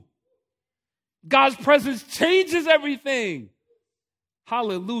you. God's presence changes everything.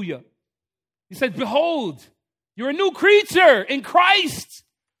 Hallelujah. He said, behold, you're a new creature in Christ.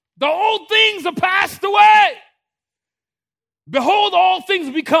 The old things are passed away. Behold, all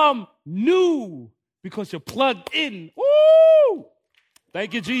things become new because you're plugged in. Woo!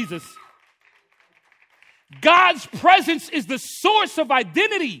 Thank you, Jesus. God's presence is the source of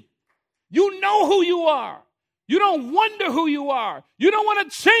identity. You know who you are. You don't wonder who you are. You don't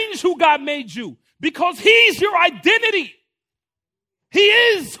want to change who God made you because he's your identity. He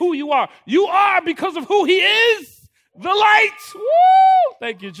is who you are. You are because of who he is. The light. Woo!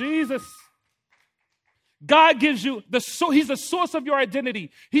 Thank you, Jesus. God gives you he's the source of your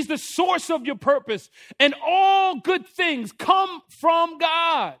identity. He's the source of your purpose. And all good things come from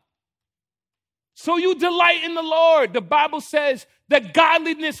God. So you delight in the Lord. The Bible says that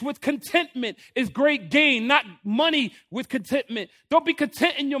godliness with contentment is great gain, not money with contentment. Don't be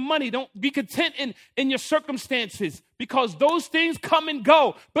content in your money. Don't be content in your circumstances because those things come and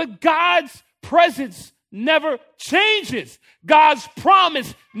go. But God's presence never changes. God's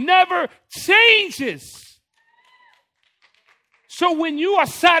promise never changes. So when you are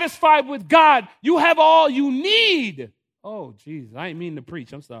satisfied with God, you have all you need. Oh, Jesus, I ain't mean to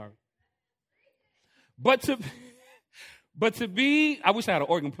preach. I'm sorry. But to be, I wish I had an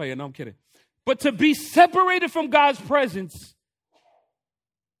organ player. No, I'm kidding. But to be separated from God's presence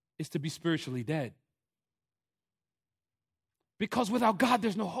is to be spiritually dead. Because without God,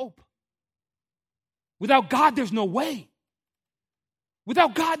 there's no hope. Without God, there's no way.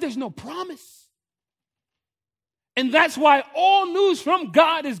 Without God, there's no promise. And that's why all news from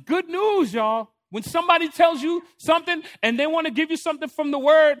God is good news, y'all. When somebody tells you something and they want to give you something from the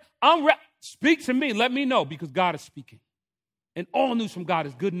word, speak to me. Let me know because God is speaking. And all news from God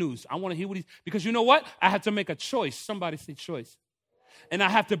is good news. I want to hear what because you know what? I have to make a choice. Somebody say choice. And I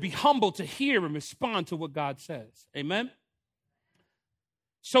have to be humble to hear and respond to what God says. Amen?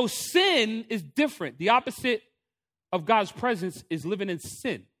 So sin is different. The opposite of God's presence is living in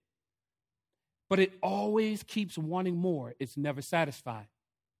sin. But it always keeps wanting more. It's never satisfied.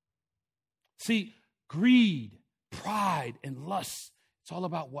 See, greed, pride, and lust, it's all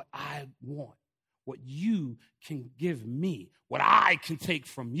about what I want, what you can give me, what I can take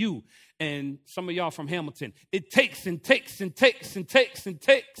from you. And some of y'all from Hamilton, it takes and takes and takes and takes and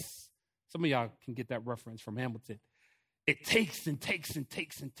takes. Some of y'all can get that reference from Hamilton. It takes and takes and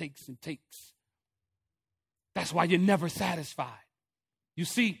takes and takes and takes. That's why you're never satisfied. You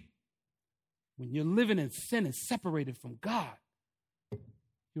see, when you're living in sin and separated from God,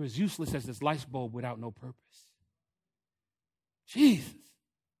 you're as useless as this light bulb without no purpose. Jesus.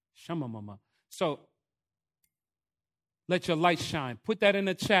 Shama mama. So, let your light shine. Put that in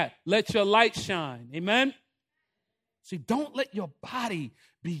the chat. Let your light shine. Amen? See, don't let your body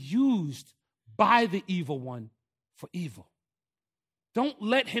be used by the evil one for evil. Don't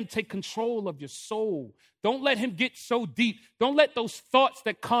let him take control of your soul. Don't let him get so deep. Don't let those thoughts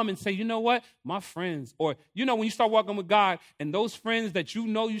that come and say, you know what, my friends, or, when you start walking with God and those friends that you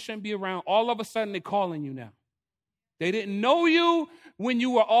know you shouldn't be around, all of a sudden they're calling you now. They didn't know you when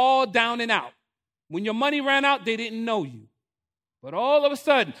you were all down and out. When your money ran out, they didn't know you. But all of a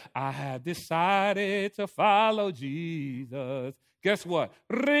sudden, I have decided to follow Jesus. Guess what?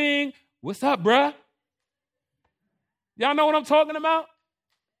 Ring. What's up, bruh? Y'all know what I'm talking about?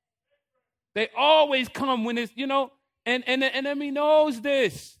 They always come when it's, and the enemy knows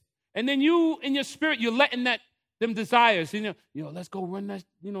this. And then you, in your spirit, you're letting them desires, let's go run that,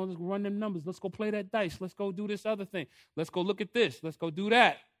 let's run them numbers. Let's go play that dice. Let's go do this other thing. Let's go look at this. Let's go do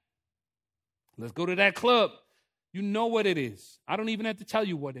that. Let's go to that club. You know what it is. I don't even have to tell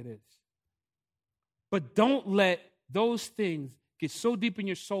you what it is. But don't let those things get so deep in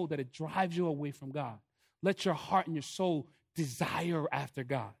your soul that it drives you away from God. Let your heart and your soul desire after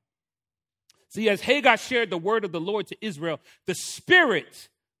God. See, as Haggai shared the word of the Lord to Israel, the spirit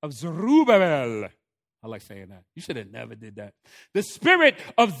of Zerubbabel, I like saying that. You should have never did that. The spirit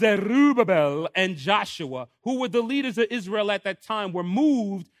of Zerubbabel and Joshua, who were the leaders of Israel at that time, were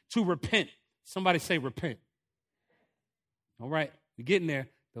moved to repent. Somebody say repent. All right, we're getting there.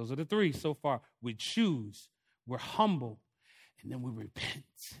 Those are the three so far. We choose, we're humble, and then we repent.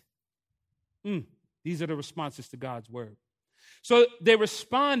 These are the responses to God's word. So they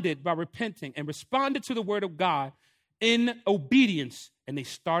responded by repenting and responded to the word of God in obedience, and they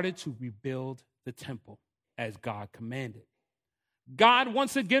started to rebuild the temple as God commanded. God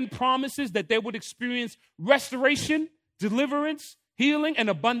once again promises that they would experience restoration, deliverance, healing, and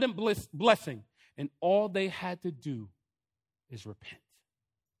abundant blessing. And all they had to do is repent.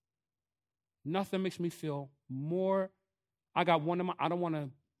 Nothing makes me feel more. I got one of my, I don't want to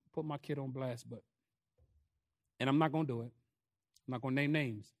put my kid on blast, and I'm not going to do it. I'm not going to name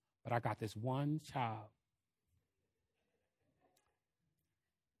names, but I got this one child.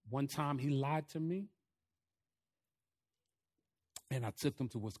 One time he lied to me, and I took him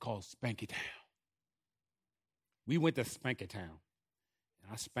to what's called Spanky Town. We went to Spanky Town,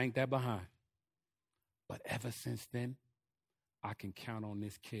 and I spanked that behind. But ever since then, I can count on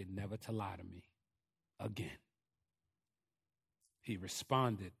this kid never to lie to me again. He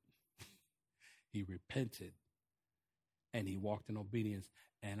responded, he repented, and he walked in obedience,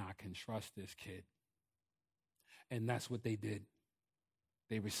 and I can trust this kid. And that's what they did.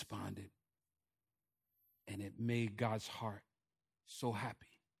 They responded, and it made God's heart so happy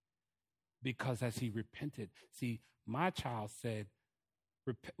because as he repented, see, my child said,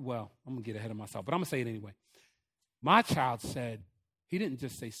 well, I'm going to get ahead of myself, but I'm going to say it anyway. My child said, he didn't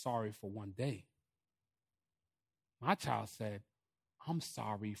just say sorry for one day. My child said, I'm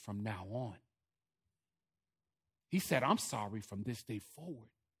sorry from now on. He said, I'm sorry from this day forward.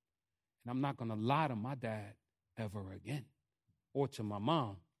 And I'm not going to lie to my dad ever again or to my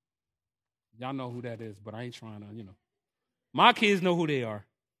mom. Y'all know who that is, but I ain't trying to, My kids know who they are.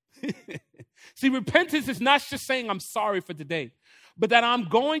 See, repentance is not just saying I'm sorry for today, but that I'm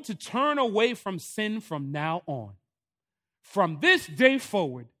going to turn away from sin from now on. From this day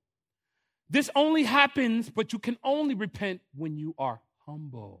forward, this only happens, but you can only repent when you are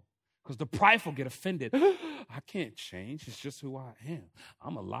humble. Because the prideful get offended. I can't change. It's just who I am.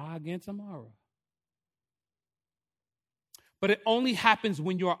 I'm going to lie again tomorrow. But it only happens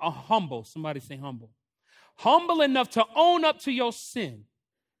when you are humble. Somebody say humble. Humble enough to own up to your sin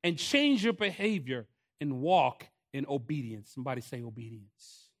and change your behavior and walk in obedience. Somebody say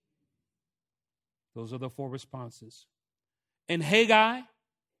obedience. Those are the four responses. In Haggai,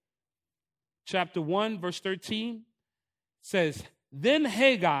 chapter 1, verse 13, says, Then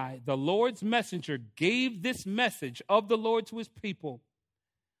Haggai, the Lord's messenger, gave this message of the Lord to his people.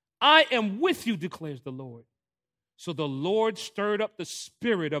 I am with you, declares the Lord. So the Lord stirred up the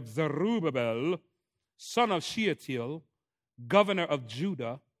spirit of Zerubbabel, son of Shealtiel, governor of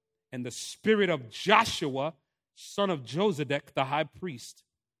Judah, and the spirit of Joshua, son of Josedek, the high priest,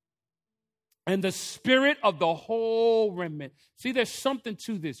 and the spirit of the whole remnant. See, there's something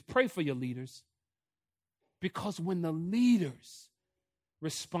to this. Pray for your leaders. Because when the leaders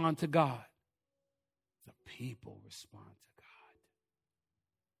respond to God, the people respond to God.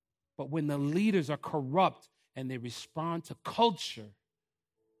 But when the leaders are corrupt and they respond to culture,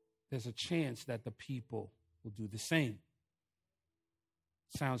 there's a chance that the people will do the same.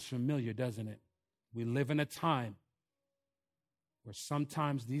 Sounds familiar, doesn't it? We live in a time where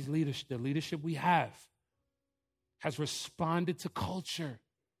sometimes the leadership we have has responded to culture.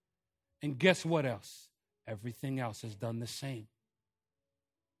 And guess what else? Everything else has done the same.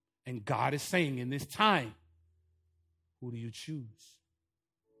 And God is saying in this time, who do you choose?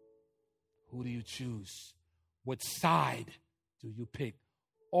 Who do you choose? What side do you pick?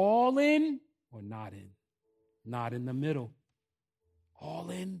 All in or not in? Not in the middle. All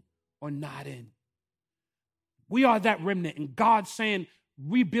in or not in? We are that remnant, and God's saying,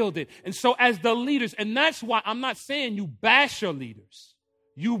 rebuild it. And so as the leaders, and that's why I'm not saying you bash your leaders.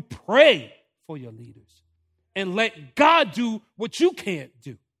 You pray for your leaders and let God do what you can't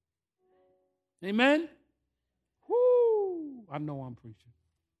do. Amen? Woo! I know I'm preaching.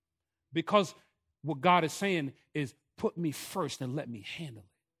 Because what God is saying is, put me first and let me handle it.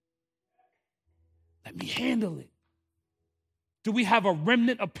 Let me handle it. Do we have a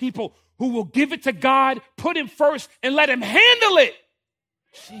remnant of people who will give it to God, put him first, and let him handle it?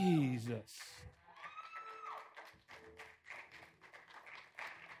 Jesus.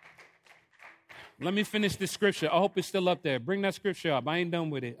 Let me finish this scripture. I hope it's still up there. Bring that scripture up. I ain't done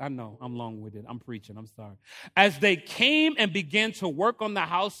with it. I know. I'm long with it. I'm preaching. I'm sorry. As they came and began to work on the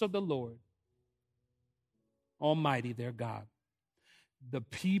house of the Lord, Almighty, their God, the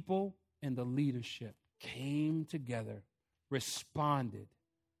people and the leadership came together, responded.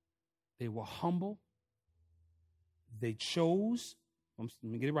 They were humble. They chose. Let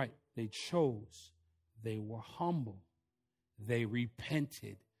me get it right. They chose. They were humble. They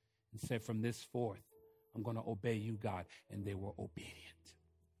repented and said, from this forth, I'm going to obey you, God. And they were obedient,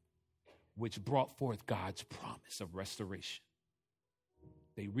 which brought forth God's promise of restoration.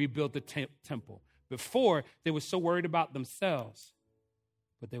 They rebuilt the temple. Before, they were so worried about themselves,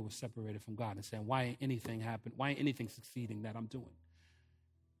 but they were separated from God and saying, why ain't anything happen? Why ain't anything succeeding that I'm doing?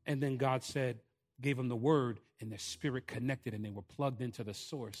 And then God said, gave them the word, and their spirit connected, and they were plugged into the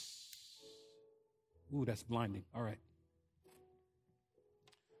source. Ooh, that's blinding. All right.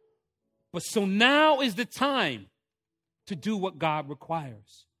 But so now is the time to do what God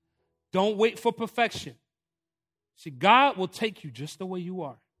requires. Don't wait for perfection. See, God will take you just the way you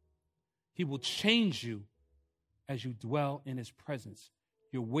are. He will change you as you dwell in his presence.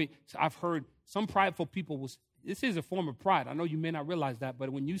 I've heard some prideful people this is a form of pride. I know you may not realize that,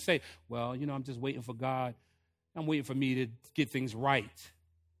 but when you say, well, I'm just waiting for God, I'm waiting for me to get things right,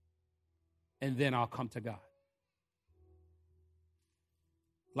 and then I'll come to God.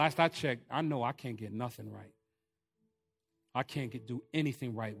 Last I checked, I know I can't get nothing right. I can't do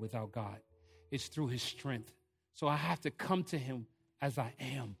anything right without God. It's through his strength. So I have to come to him as I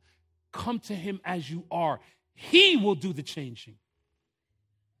am. Come to him as you are. He will do the changing.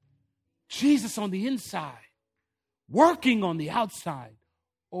 Jesus on the inside, working on the outside.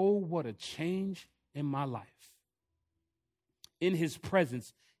 Oh, what a change in my life. In his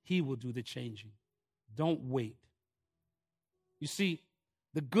presence, he will do the changing. Don't wait. You see,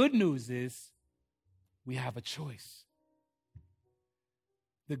 the good news is we have a choice.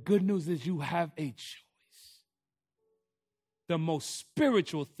 The good news is you have a choice. The most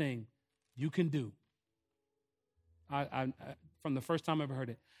spiritual thing you can do. I from the first time I ever heard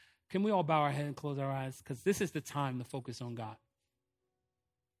it, can we all bow our head and close our eyes? Because this is the time to focus on God.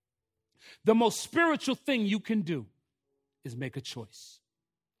 The most spiritual thing you can do is make a choice.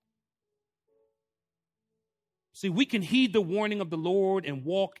 See, we can heed the warning of the Lord and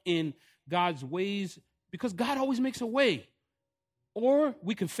walk in God's ways because God always makes a way. Or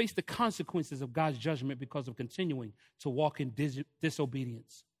we can face the consequences of God's judgment because of continuing to walk in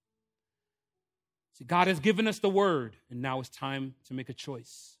disobedience. See, God has given us the word, and now it's time to make a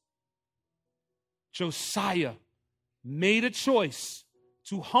choice. Josiah made a choice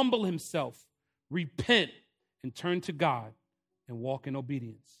to humble himself, repent, and turn to God and walk in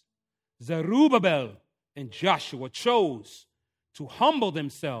obedience. Zerubbabel and Joshua chose to humble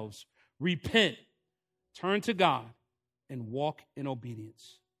themselves, repent, turn to God, and walk in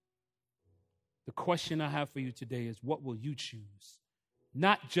obedience. The question I have for you today is, what will you choose?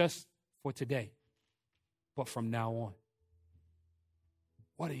 Not just for today, but from now on.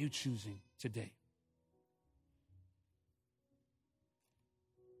 What are you choosing today?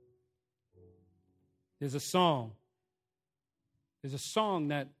 There's a song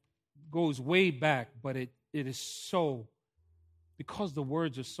that goes way back, but it is so, because the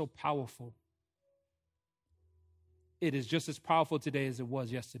words are so powerful, it is just as powerful today as it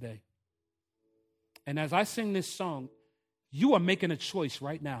was yesterday. And as I sing this song, you are making a choice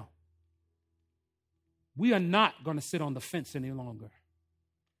right now. We are not going to sit on the fence any longer.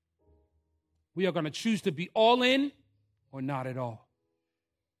 We are going to choose to be all in or not at all.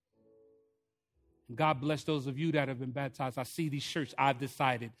 God bless those of you that have been baptized. I see these shirts, I've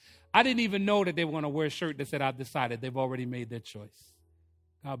decided. I didn't even know that they were going to wear a shirt that said, I've decided. They've already made their choice.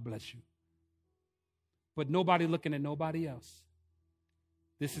 God bless you. But nobody looking at nobody else.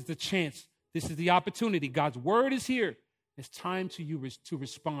 This is the chance. This is the opportunity. God's word is here. It's time to you to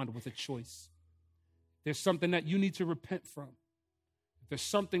respond with a choice. There's something that you need to repent from. If there's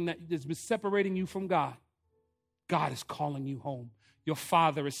something that has been separating you from God, God is calling you home. Your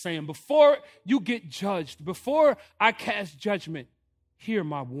Father is saying, before you get judged, before I cast judgment, hear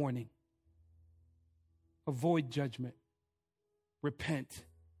my warning. Avoid judgment. Repent.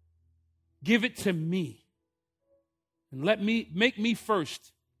 Give it to me. And make me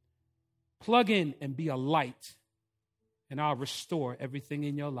first. Plug in and be a light. And I'll restore everything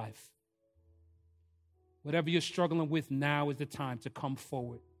in your life. Whatever you're struggling with, now is the time to come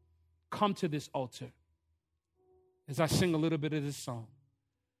forward. Come to this altar. As I sing a little bit of this song,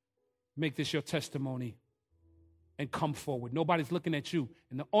 make this your testimony and come forward. Nobody's looking at you,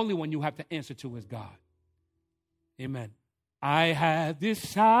 and the only one you have to answer to is God. Amen. I have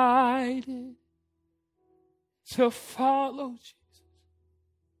decided to follow Jesus.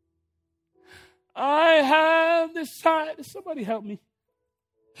 I have decided, somebody help me,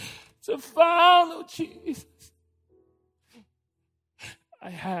 to follow Jesus. I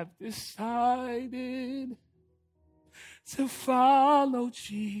have decided to follow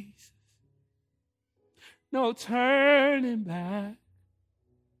Jesus. No turning back.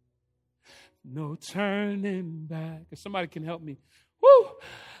 No turning back. If somebody can help me. Woo!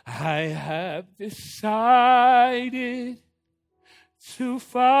 I have decided to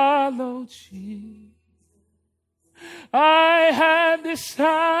follow Jesus. I have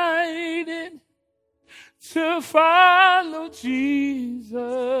decided to follow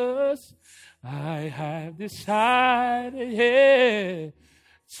Jesus. I have decided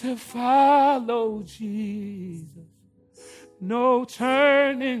to follow Jesus. No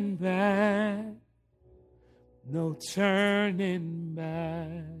turning back. No turning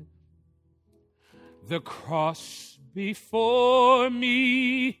back. The cross before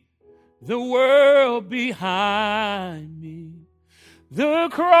me, the world behind me. The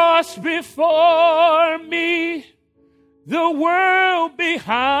cross before me, the world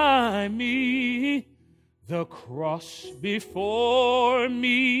behind me. The cross before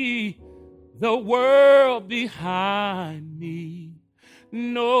me, the world behind me.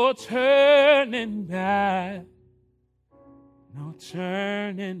 No turning back. No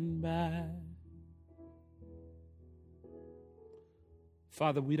turning back.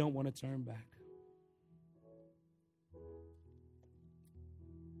 Father, we don't want to turn back.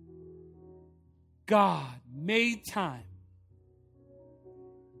 God made time,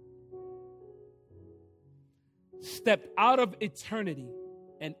 stepped out of eternity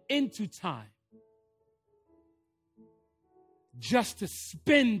and into time just to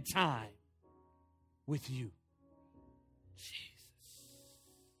spend time with you. Jesus.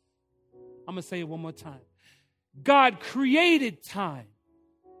 I'm going to say it one more time. God created time,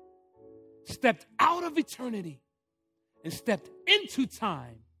 stepped out of eternity and stepped into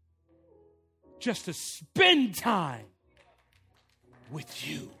time just to spend time with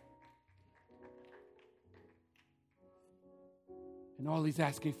you. And all he's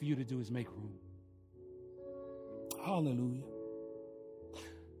asking for you to do is make room. Hallelujah.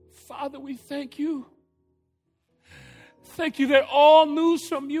 Father, we thank you. Thank you that all news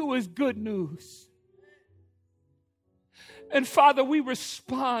from you is good news. And Father, we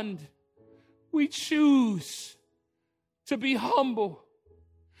respond. We choose to be humble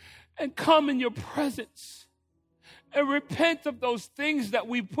and come in your presence and repent of those things that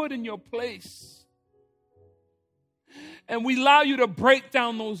we put in your place. And we allow you to break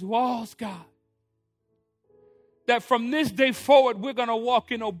down those walls, God. That from this day forward, we're going to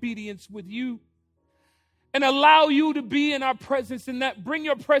walk in obedience with you and allow you to be in our presence, and that bring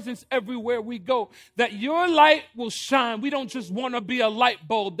your presence everywhere we go, that your light will shine. We don't just want to be a light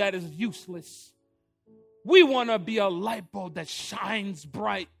bulb that is useless. We want to be a light bulb that shines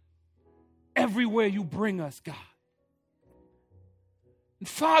bright everywhere you bring us, God. And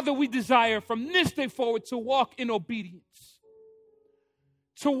Father, we desire from this day forward to walk in obedience,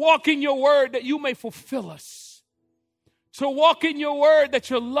 to walk in your word that you may fulfill us, to walk in your word that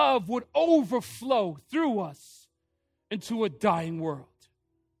your love would overflow through us into a dying world.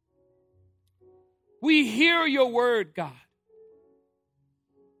 We hear your word, God.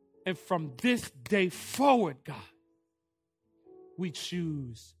 And from this day forward, God, we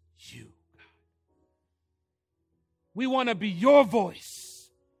choose you, God. We want to be your voice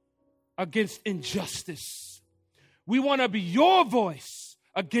against injustice. We want to be your voice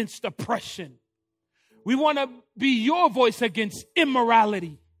against oppression. We want to be your voice against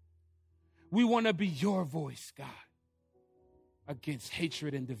immorality. We want to be your voice, God, against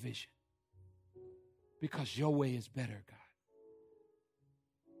hatred and division. Because your way is better, God.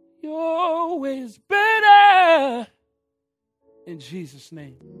 Your way is better. In Jesus'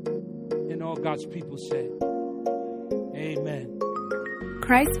 name. And all God's people said, amen.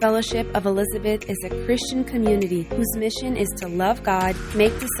 Christ Fellowship of Elizabeth is a Christian community whose mission is to love God,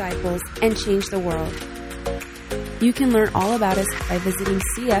 make disciples, and change the world. You can learn all about us by visiting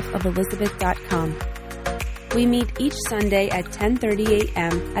cfofelizabeth.com. We meet each Sunday at 10:30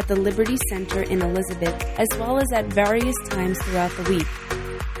 a.m. at the Liberty Center in Elizabeth, as well as at various times throughout the week.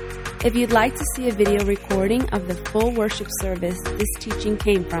 If you'd like to see a video recording of the full worship service this teaching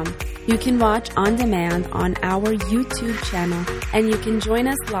came from, you can watch on demand on our YouTube channel, and you can join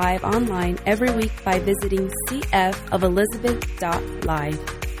us live online every week by visiting cfofelizabeth.live.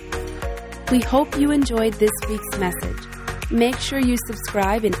 We hope you enjoyed this week's message. Make sure you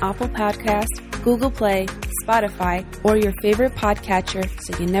subscribe in Apple Podcasts, Google Play, Spotify, or your favorite podcatcher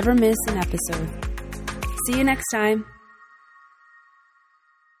so you never miss an episode. See you next time.